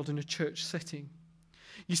within the world and a church setting.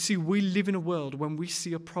 You see, we live in a world when we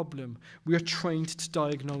see a problem, we are trained to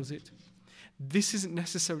diagnose it. This isn't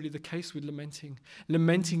necessarily the case with lamenting.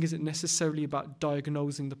 Lamenting isn't necessarily about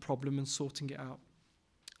diagnosing the problem and sorting it out.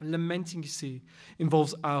 Lamenting, you see,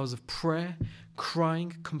 involves hours of prayer,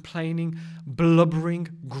 crying, complaining, blubbering,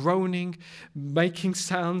 groaning, making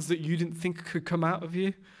sounds that you didn't think could come out of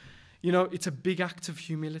you. It's a big act of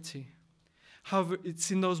humility. However,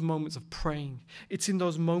 it's in those moments of praying, it's in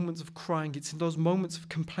those moments of crying, it's in those moments of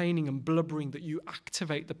complaining and blubbering that you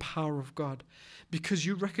activate the power of God, because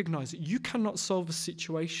you recognize that you cannot solve a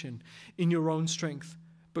situation in your own strength,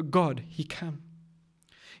 but God, he can.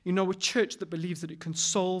 A church that believes that it can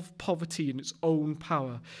solve poverty in its own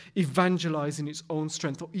power, evangelize in its own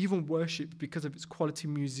strength, or even worship because of its quality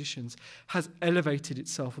musicians, has elevated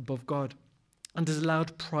itself above God and has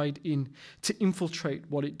allowed pride to infiltrate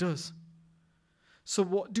what it does. So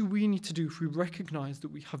what do we need to do if we recognize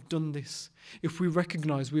that we have done this? If we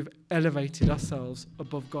recognize we've elevated ourselves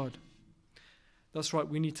above God? That's right,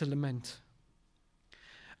 we need to lament.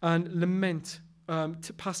 And lament,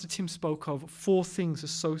 Pastor Tim spoke of 4 things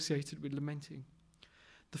associated with lamenting.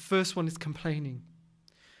 The first one is complaining.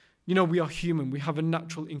 We are human. We have a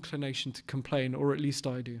natural inclination to complain, or at least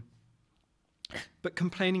I do. But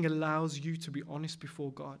complaining allows you to be honest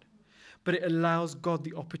before God. But it allows God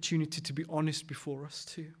the opportunity to be honest before us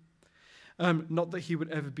too. Not that he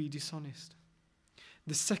would ever be dishonest.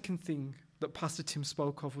 The second thing that Pastor Tim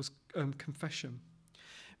spoke of was confession.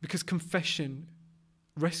 Because confession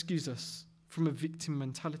rescues us from a victim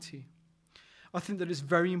mentality. I think that it's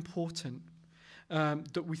very important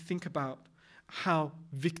that we think about how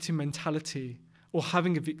victim mentality or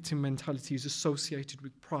having a victim mentality is associated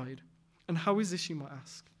with pride. And how is this, you might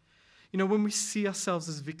ask? You know, when we see ourselves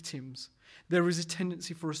as victims, there is a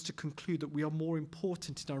tendency for us to conclude that we are more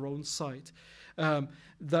important in our own sight,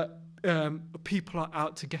 that people are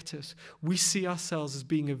out to get us. We see ourselves as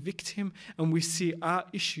being a victim, and we see our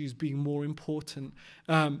issues being more important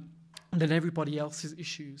than everybody else's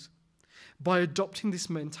issues. By adopting this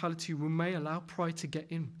mentality, we may allow pride to get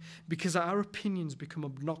in because our opinions become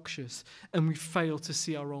obnoxious and we fail to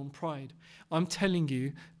see our own pride. I'm telling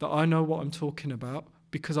you that I know what I'm talking about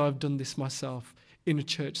because I've done this myself in a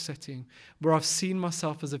church setting where I've seen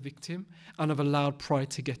myself as a victim and I've allowed pride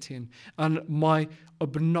to get in. And my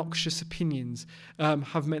obnoxious opinions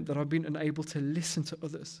have meant that I've been unable to listen to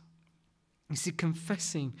others. You see,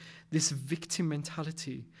 confessing this victim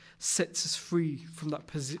mentality sets us free from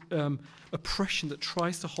that oppression that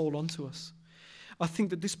tries to hold on to us. I think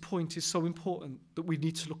that this point is so important that we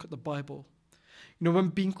need to look at the Bible. You know, when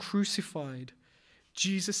being crucified,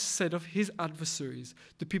 Jesus said of his adversaries,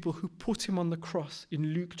 the people who put him on the cross,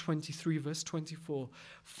 in Luke 23, verse 24,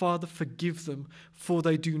 "Father, forgive them, for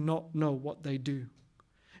they do not know what they do."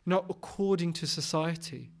 Not according to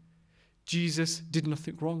society, Jesus did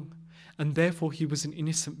nothing wrong, and therefore he was an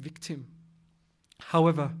innocent victim.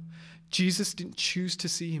 However, Jesus didn't choose to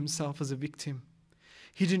see himself as a victim.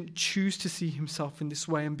 He didn't choose to see himself in this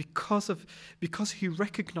way, and because he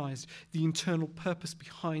recognized the internal purpose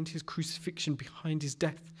behind his crucifixion, behind his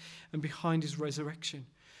death, and behind his resurrection,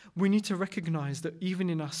 we need to recognize that even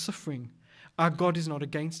in our suffering, our God is not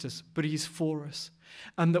against us, but he is for us.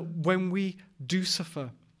 And that when we do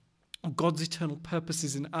suffer, God's eternal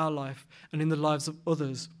purposes in our life and in the lives of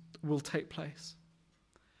others will take place.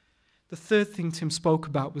 The third thing Tim spoke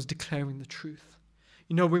about was declaring the truth.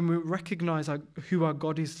 You know, when we recognize who our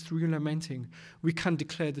God is through lamenting, we can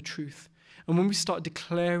declare the truth. And when we start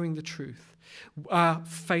declaring the truth, our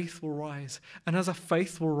faith will rise. And as our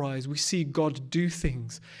faith will rise, we see God do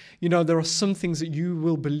things. You know, there are some things that you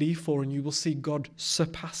will believe for and you will see God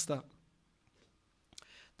surpass that.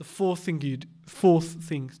 The fourth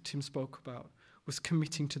thing Tim spoke about was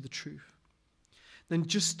committing to the truth. Then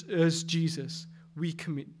just as Jesus, we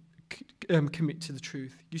commit to the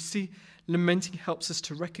truth. You see, lamenting helps us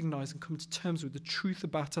to recognize and come to terms with the truth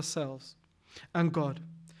about ourselves and God.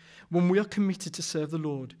 When we are committed to serve the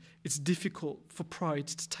Lord, it's difficult for pride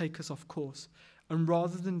to take us off course. And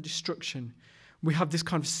rather than destruction, we have this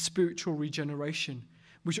kind of spiritual regeneration,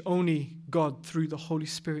 which only God through the Holy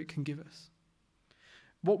Spirit can give us.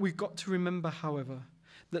 What we've got to remember, however,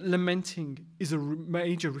 that lamenting is a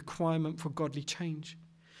major requirement for godly change.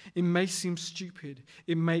 It may seem stupid,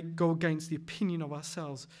 it may go against the opinion of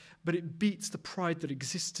ourselves, but it beats the pride that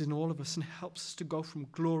exists in all of us and helps us to go from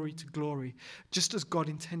glory to glory, just as God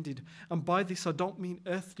intended. And by this, I don't mean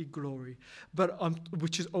earthly glory, but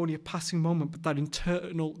which is only a passing moment, but that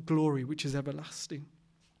eternal glory, which is everlasting.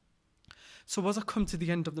 So as I come to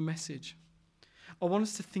the end of the message, I want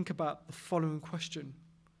us to think about the following question.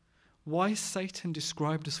 Why is Satan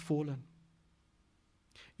described as fallen?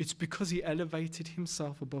 It's because he elevated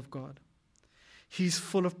himself above God. He's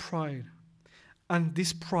full of pride, and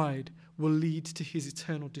this pride will lead to his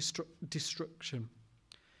eternal destruction.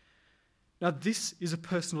 Now, this is a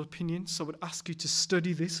personal opinion, so I would ask you to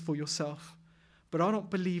study this for yourself. But I don't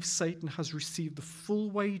believe Satan has received the full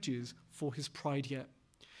wages for his pride yet.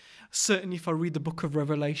 Certainly, if I read the book of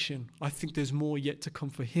Revelation, I think there's more yet to come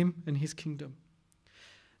for him and his kingdom.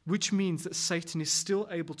 Which means that Satan is still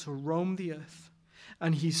able to roam the earth,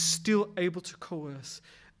 and he's still able to coerce,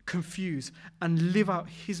 confuse, and live out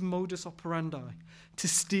his modus operandi to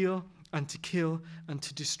steal and to kill and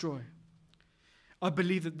to destroy. I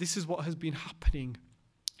believe that this is what has been happening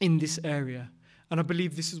in this area, and I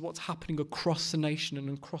believe this is what's happening across the nation and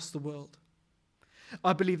across the world.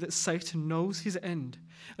 I believe that Satan knows his end,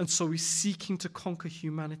 and so he's seeking to conquer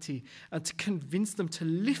humanity and to convince them to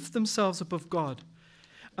lift themselves above God.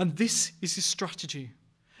 And this is his strategy.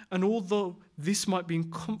 And although this might be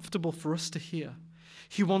uncomfortable for us to hear,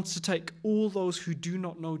 he wants to take all those who do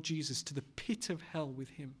not know Jesus to the pit of hell with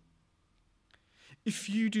him. If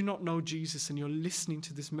you do not know Jesus and you're listening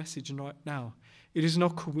to this message right now, it is no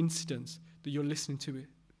coincidence that you're listening to it.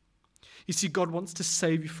 You see, God wants to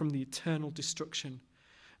save you from the eternal destruction.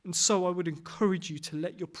 And so I would encourage you to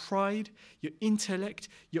let your pride, your intellect,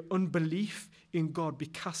 your unbelief in God be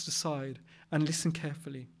cast aside and listen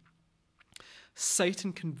carefully.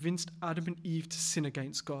 Satan convinced Adam and Eve to sin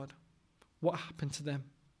against God. What happened to them?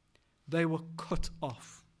 They were cut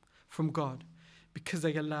off from God because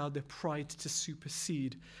they allowed their pride to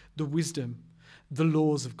supersede the wisdom, the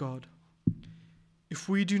laws of God. If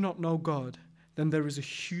we do not know God, then there is a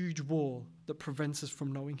huge wall that prevents us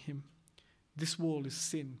from knowing him. This wall is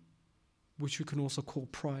sin, which we can also call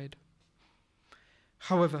pride.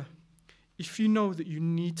 However, if you know that you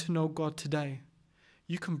need to know God today,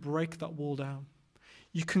 you can break that wall down.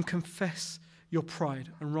 You can confess your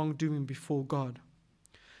pride and wrongdoing before God.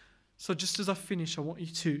 So just as I finish, I want you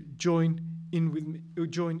to join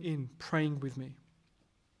in praying with me.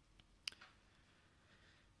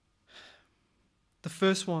 The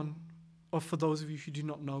first one are for those of you who do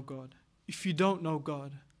not know God. If you don't know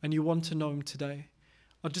God and you want to know him today,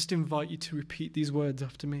 I'll just invite you to repeat these words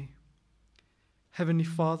after me. Heavenly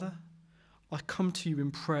Father, I come to you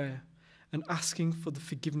in prayer and asking for the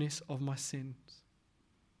forgiveness of my sins.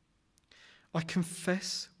 I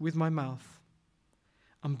confess with my mouth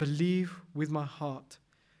and believe with my heart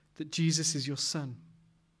that Jesus is your Son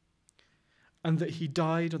and that he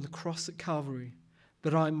died on the cross at Calvary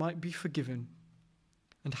that I might be forgiven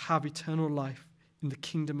and have eternal life in the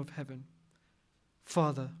kingdom of heaven.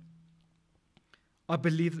 Father, I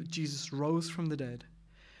believe that Jesus rose from the dead,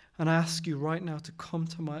 and I ask you right now to come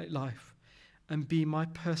to my life and be my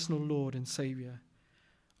personal Lord and Saviour.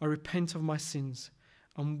 I repent of my sins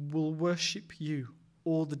and will worship you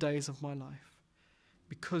all the days of my life.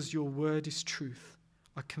 Because your word is truth,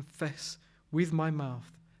 I confess with my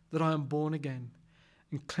mouth that I am born again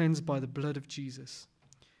and cleansed by the blood of Jesus.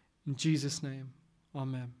 In Jesus' name,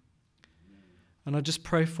 amen. And I just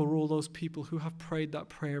pray for all those people who have prayed that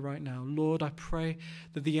prayer right now. Lord, I pray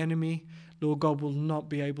that the enemy, Lord God, will not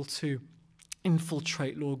be able to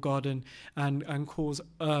infiltrate, Lord God, and cause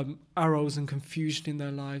arrows and confusion in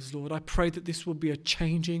their lives, Lord. I pray that this will be a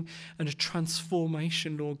changing and a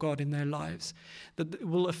transformation, Lord God, in their lives, that it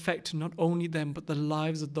will affect not only them, but the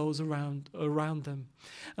lives of those around them.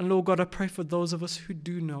 And Lord God, I pray for those of us who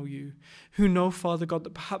do know you, who know, Father God,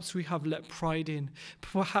 that perhaps we have let pride in,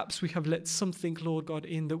 perhaps we have let something, Lord God,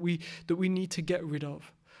 in that we need to get rid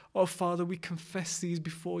of. Oh, Father, we confess these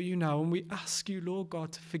before you now, and we ask you, Lord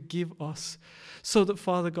God, to forgive us so that,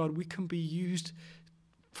 Father God, we can be used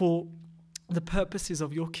for the purposes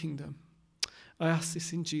of your kingdom. I ask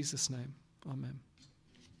this in Jesus' name. Amen.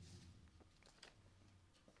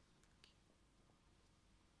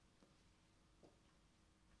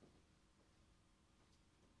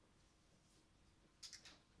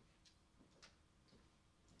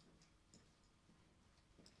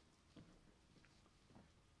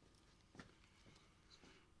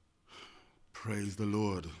 Praise the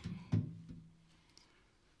Lord.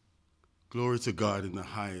 Glory to God in the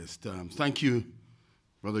highest. Thank you,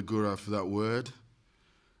 Brother Gaurav, for that word.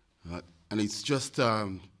 And it's just,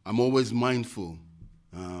 I'm always mindful.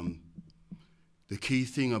 The key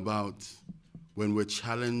thing about when we're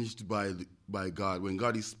challenged by God, when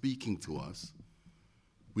God is speaking to us,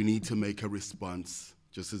 we need to make a response.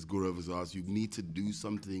 Just as Gaurav has asked, you need to do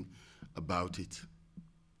something about it.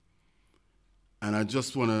 And I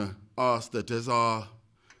just want to ask that as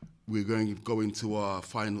we're going to go into our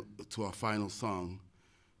final song,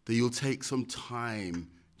 that you'll take some time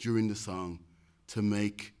during the song to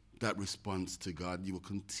make that response to God. You will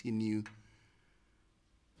continue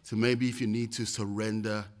to, maybe if you need to,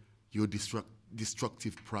 surrender your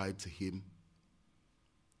destructive pride to him.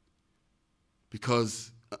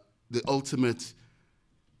 Because the ultimate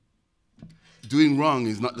doing wrong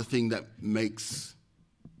is not the thing that makes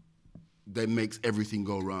everything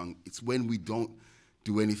go wrong. It's when we don't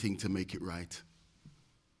do anything to make it right.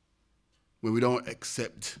 When we don't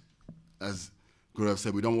accept, as Gaurav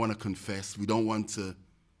said, we don't want to confess, we don't want to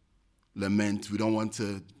lament, we don't want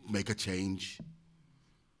to make a change.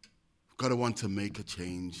 We've got to want to make a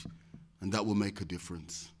change, and that will make a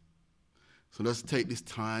difference. So let's take this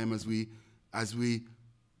time as we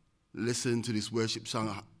listen to this worship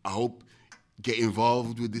song. I hope get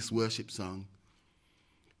involved with this worship song,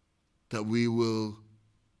 that we will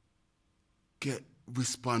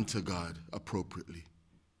respond to God appropriately.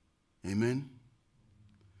 Amen?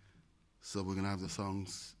 So we're going to have the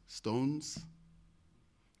songs Stones.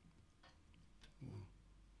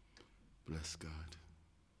 Bless God.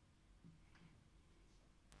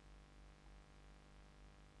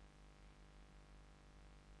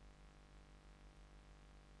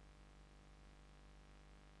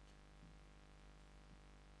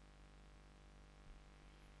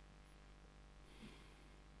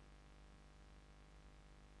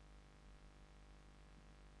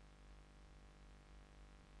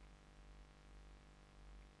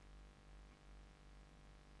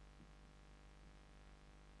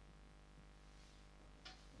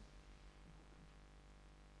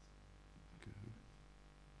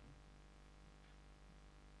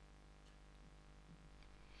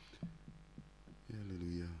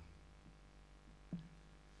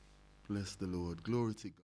 Bless the Lord. Glory to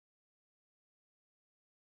God.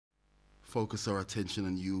 Focus our attention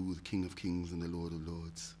on you, the King of Kings and the Lord of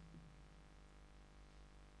Lords.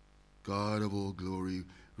 God of all glory,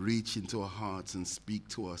 reach into our hearts and speak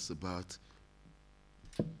to us about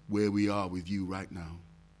where we are with you right now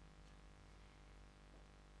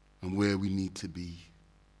and where we need to be.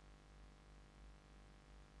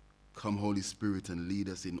 Come, Holy Spirit, and lead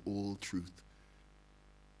us in all truth.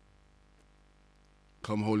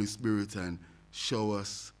 Come, Holy Spirit, and show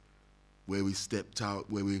us where we stepped out,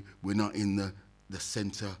 where we're not in the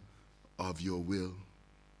center of your will.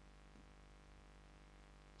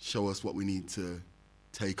 Show us what we need to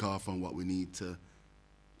take off and what we need to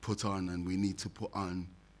put on, and we need to put on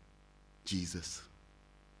Jesus.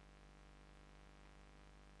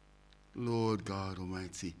 Lord God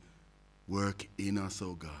Almighty, work in us,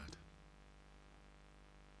 O God.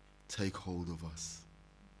 Take hold of us.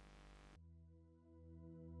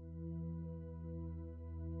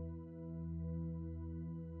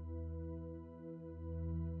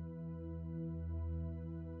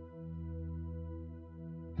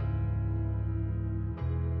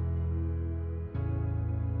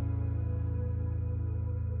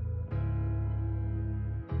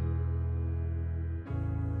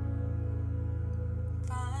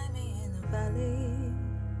 Find me in the valley,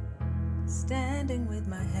 standing with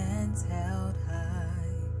my hands held high.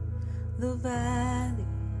 The valley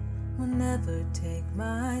will never take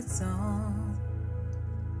my song.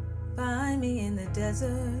 Find me in the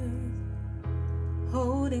desert,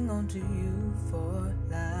 holding on to you for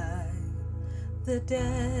life. The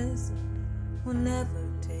desert will never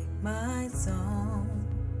take my song.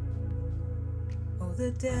 Oh,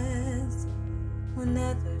 the desert will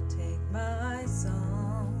never take my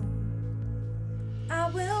song. I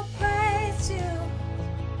will praise you,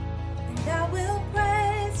 and I will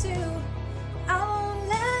praise you. I won't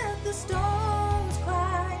let the storms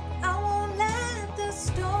cry. I won't let the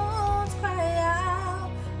storms cry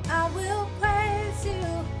out. I will praise you.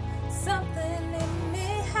 Something in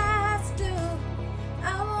me has to.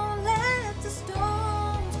 I won't let the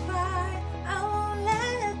storms cry. I won't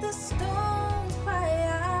let the storms cry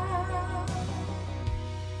out.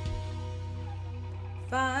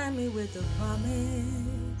 Find me with a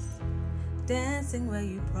promise, dancing where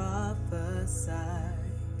you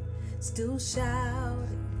prophesied, still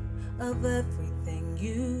shouting of everything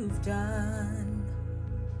you've done.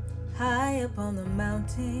 High up on the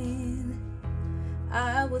mountain,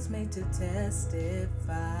 I was made to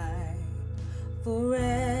testify.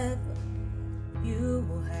 Forever you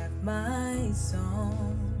will have my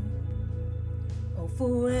song. Oh,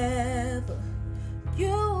 forever you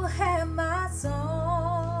will have my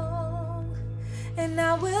song. And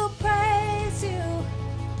I will praise you,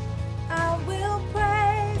 I will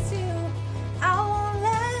praise you. I won't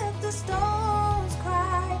let the storms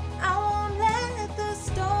cry. I won't let the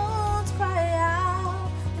storms cry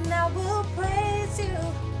out. And I will praise you.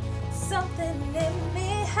 Something in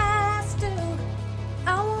me has to.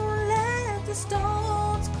 I won't let the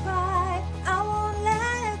storms cry. I won't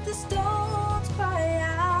let the storms cry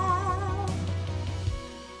out.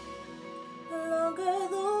 The longer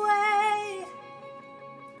the wait,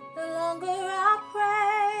 the longer I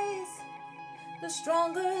praise, the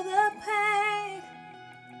stronger the pain,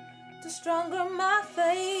 the stronger my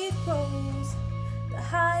faith grows. The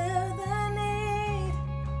higher the need,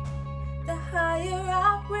 the higher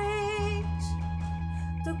I reach,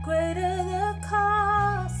 the greater the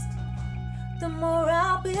cost, the more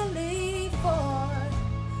I believe for.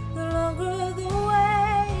 The longer the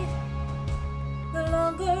wait, the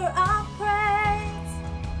longer I praise,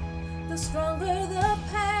 the stronger the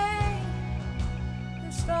pain,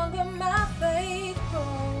 the stronger my faith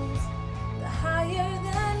grows. The higher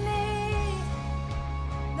the need,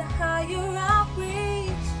 the higher I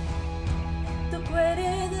reach, the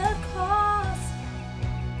greater the cost,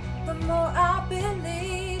 the more I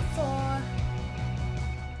believe for.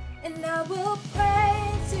 And I will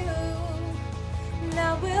praise you, and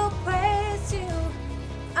I will praise you.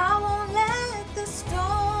 I won't let the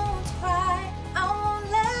stones cry. I won't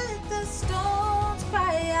let the stones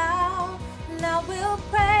cry out. And I will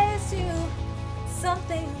praise you.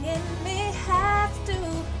 Something in me has to.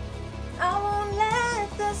 I won't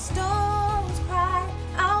let the stones cry.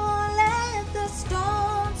 I won't let the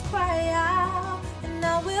stones cry out. And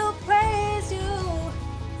I will praise you.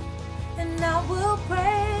 And I will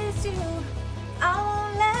praise you. I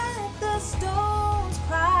won't let the stones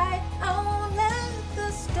cry.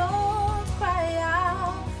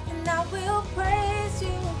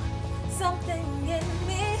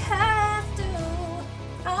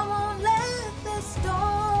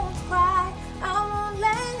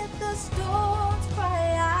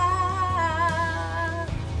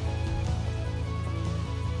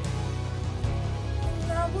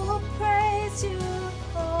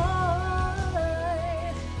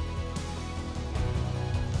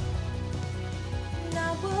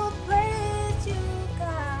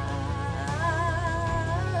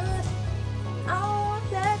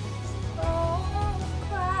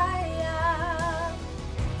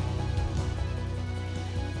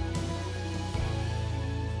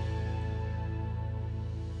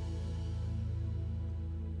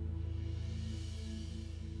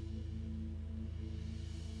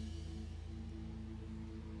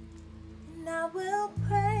 will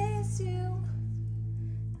praise you.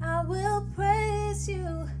 I will praise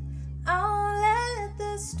you. I won't let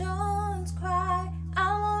the stones cry.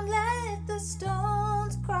 I won't let the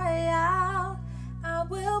stones cry out. I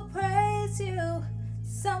will praise you.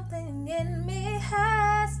 Something in me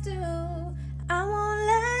has to. I won't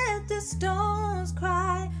let the stones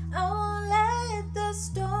cry. I won't let the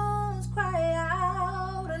stones cry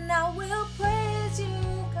out. And I will praise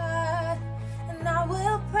you, God. And I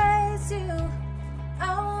will praise you.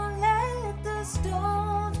 I won't let the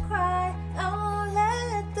stones cry. I won't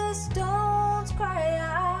let the stones cry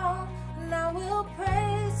out. And I will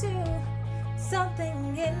praise you.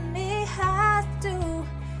 Something in me has to.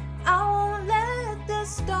 I won't let the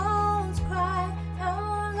stones cry. I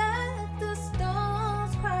won't let the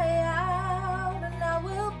stones cry out. And I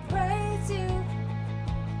will praise you.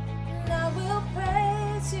 And I will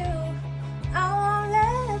praise you. I won't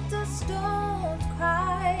let the stones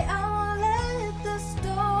cry. I won't let the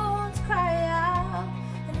stones cry out.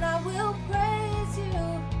 And I will praise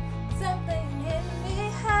you. Something in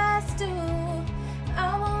me has to.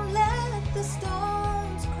 I won't let the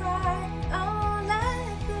stones cry. I won't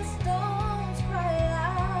let the stones cry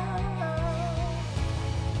out.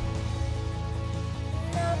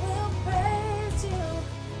 And I will praise you.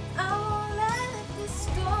 I won't let the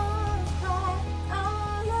stones cry. I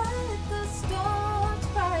won't let the stones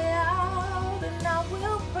cry out. And I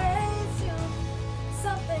will praise you.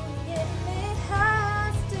 Something in me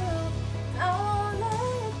has to. I won't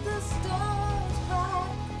let the stones cry.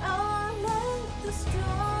 I won't let the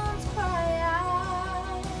stones cry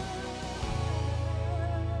out.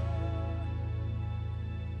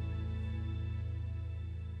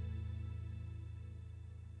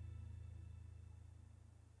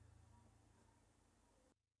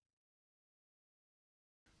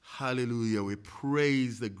 Hallelujah. We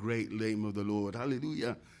praise the great name of the Lord.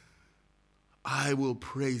 Hallelujah. I will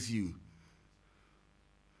praise you.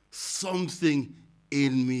 Something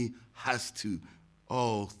in me has to.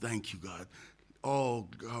 Oh, thank you, God. Oh,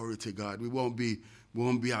 glory to God. We won't be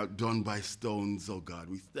outdone by stones, oh God.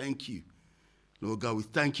 We thank you. Lord God, we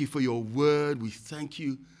thank you for your word. We thank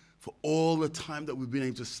you for all the time that we've been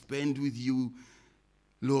able to spend with you,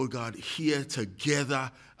 Lord God, here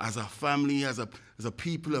together as a family, as a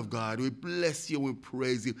people of God. We bless you, we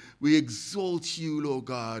praise you. We exalt you, Lord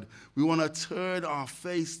God. We want to turn our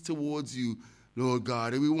face towards you, Lord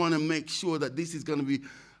God. And we want to make sure that this is going to be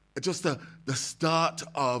just the start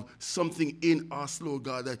of something in us, Lord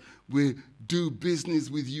God, that we do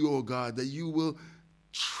business with you, oh God, that you will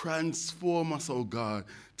transform us, oh God.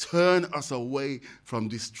 Turn us away from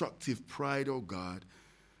destructive pride, oh God.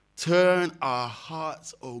 Turn our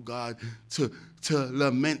hearts, oh God, to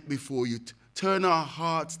lament before you. Turn our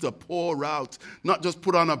hearts to pour out, not just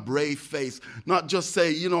put on a brave face, not just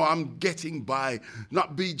say, I'm getting by,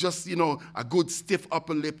 not be just, a good stiff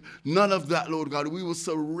upper lip. None of that, Lord God. We will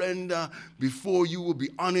surrender before you. We'll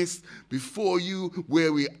be honest before you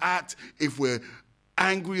where we're at. If we're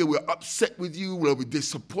angry or we're upset with you, we'll be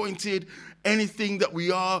disappointed. Anything that we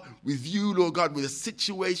are with you, Lord God, with the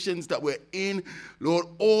situations that we're in, Lord,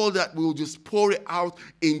 all that we'll just pour it out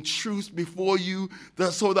in truth before you,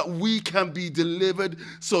 so that we can be delivered,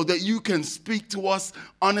 so that you can speak to us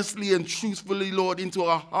honestly and truthfully, Lord, into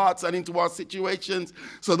our hearts and into our situations,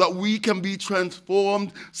 so that we can be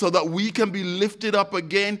transformed, so that we can be lifted up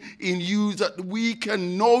again in you, that we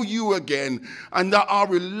can know you again, and that our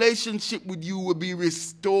relationship with you will be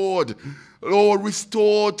restored. Lord,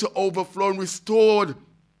 restored to overflow, and restored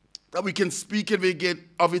that we can speak of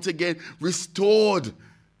it again, restored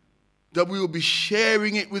that we will be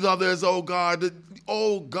sharing it with others, oh God.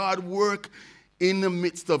 Oh God, work in the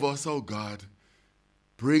midst of us, oh God.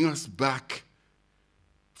 Bring us back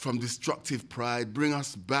from destructive pride. Bring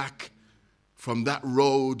us back from that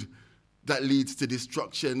road that leads to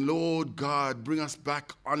destruction. Lord God, bring us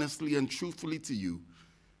back honestly and truthfully to you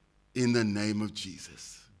in the name of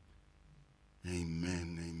Jesus.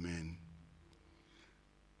 Amen, amen.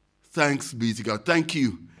 Thanks be to God. Thank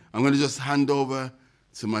you. I'm going to just hand over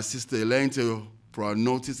to my sister Elaine for our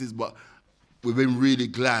notices, but we've been really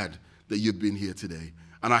glad that you've been here today.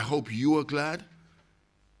 And I hope you are glad.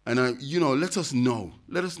 And, let us know.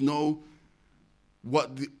 Let us know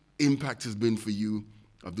what the impact has been for you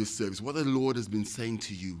of this service, what the Lord has been saying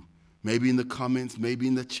to you. Maybe in the comments, maybe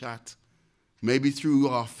in the chat, maybe through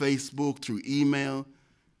our Facebook, through email.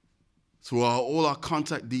 So all our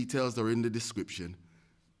contact details are in the description.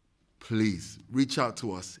 Please reach out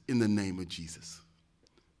to us in the name of Jesus.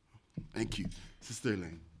 Thank you. Sister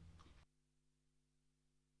Elaine.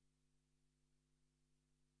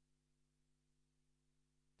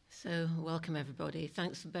 So, welcome everybody.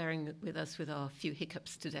 Thanks for bearing with us with our few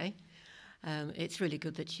hiccups today. It's really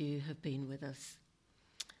good that you have been with us.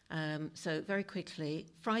 So, very quickly,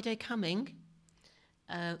 Friday coming,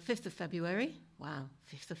 5th of February, wow,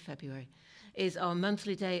 5th of February, is our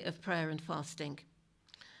monthly day of prayer and fasting.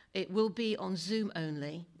 It will be on Zoom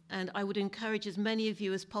only, and I would encourage as many of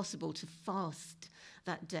you as possible to fast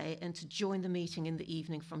that day and to join the meeting in the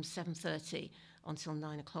evening from 7:30 until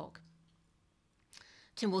 9 o'clock.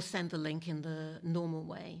 Tim will send the link in the normal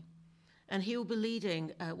way, and he will be leading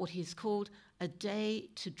what he's called a day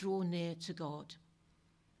to draw near to God.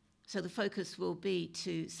 So the focus will be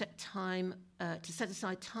to set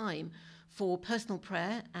aside time for personal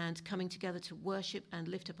prayer and coming together to worship and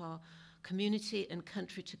lift up our community and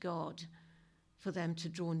country to God, for them to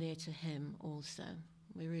draw near to him also.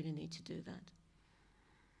 We really need to do that.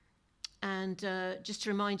 And just to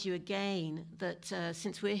remind you again that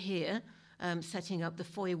since we're here setting up, the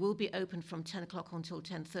foyer will be open from 10 o'clock until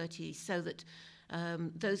 10:30, so that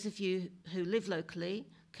those of you who live locally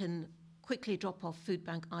can quickly drop off food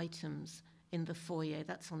bank items in the foyer.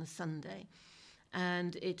 That's on a Sunday.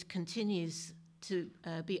 And it continues to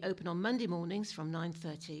be open on Monday mornings from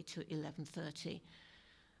 9:30 to 11:30.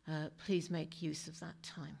 Please make use of that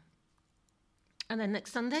time. And then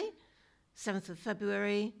next Sunday, 7th of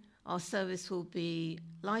February, our service will be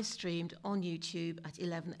live streamed on YouTube at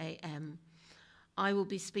 11 a.m. I will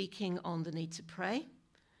be speaking on the need to pray.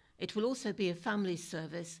 It will also be a family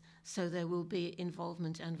service, so there will be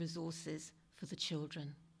involvement and resources for the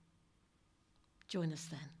children. Join us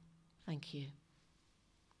then. Thank you.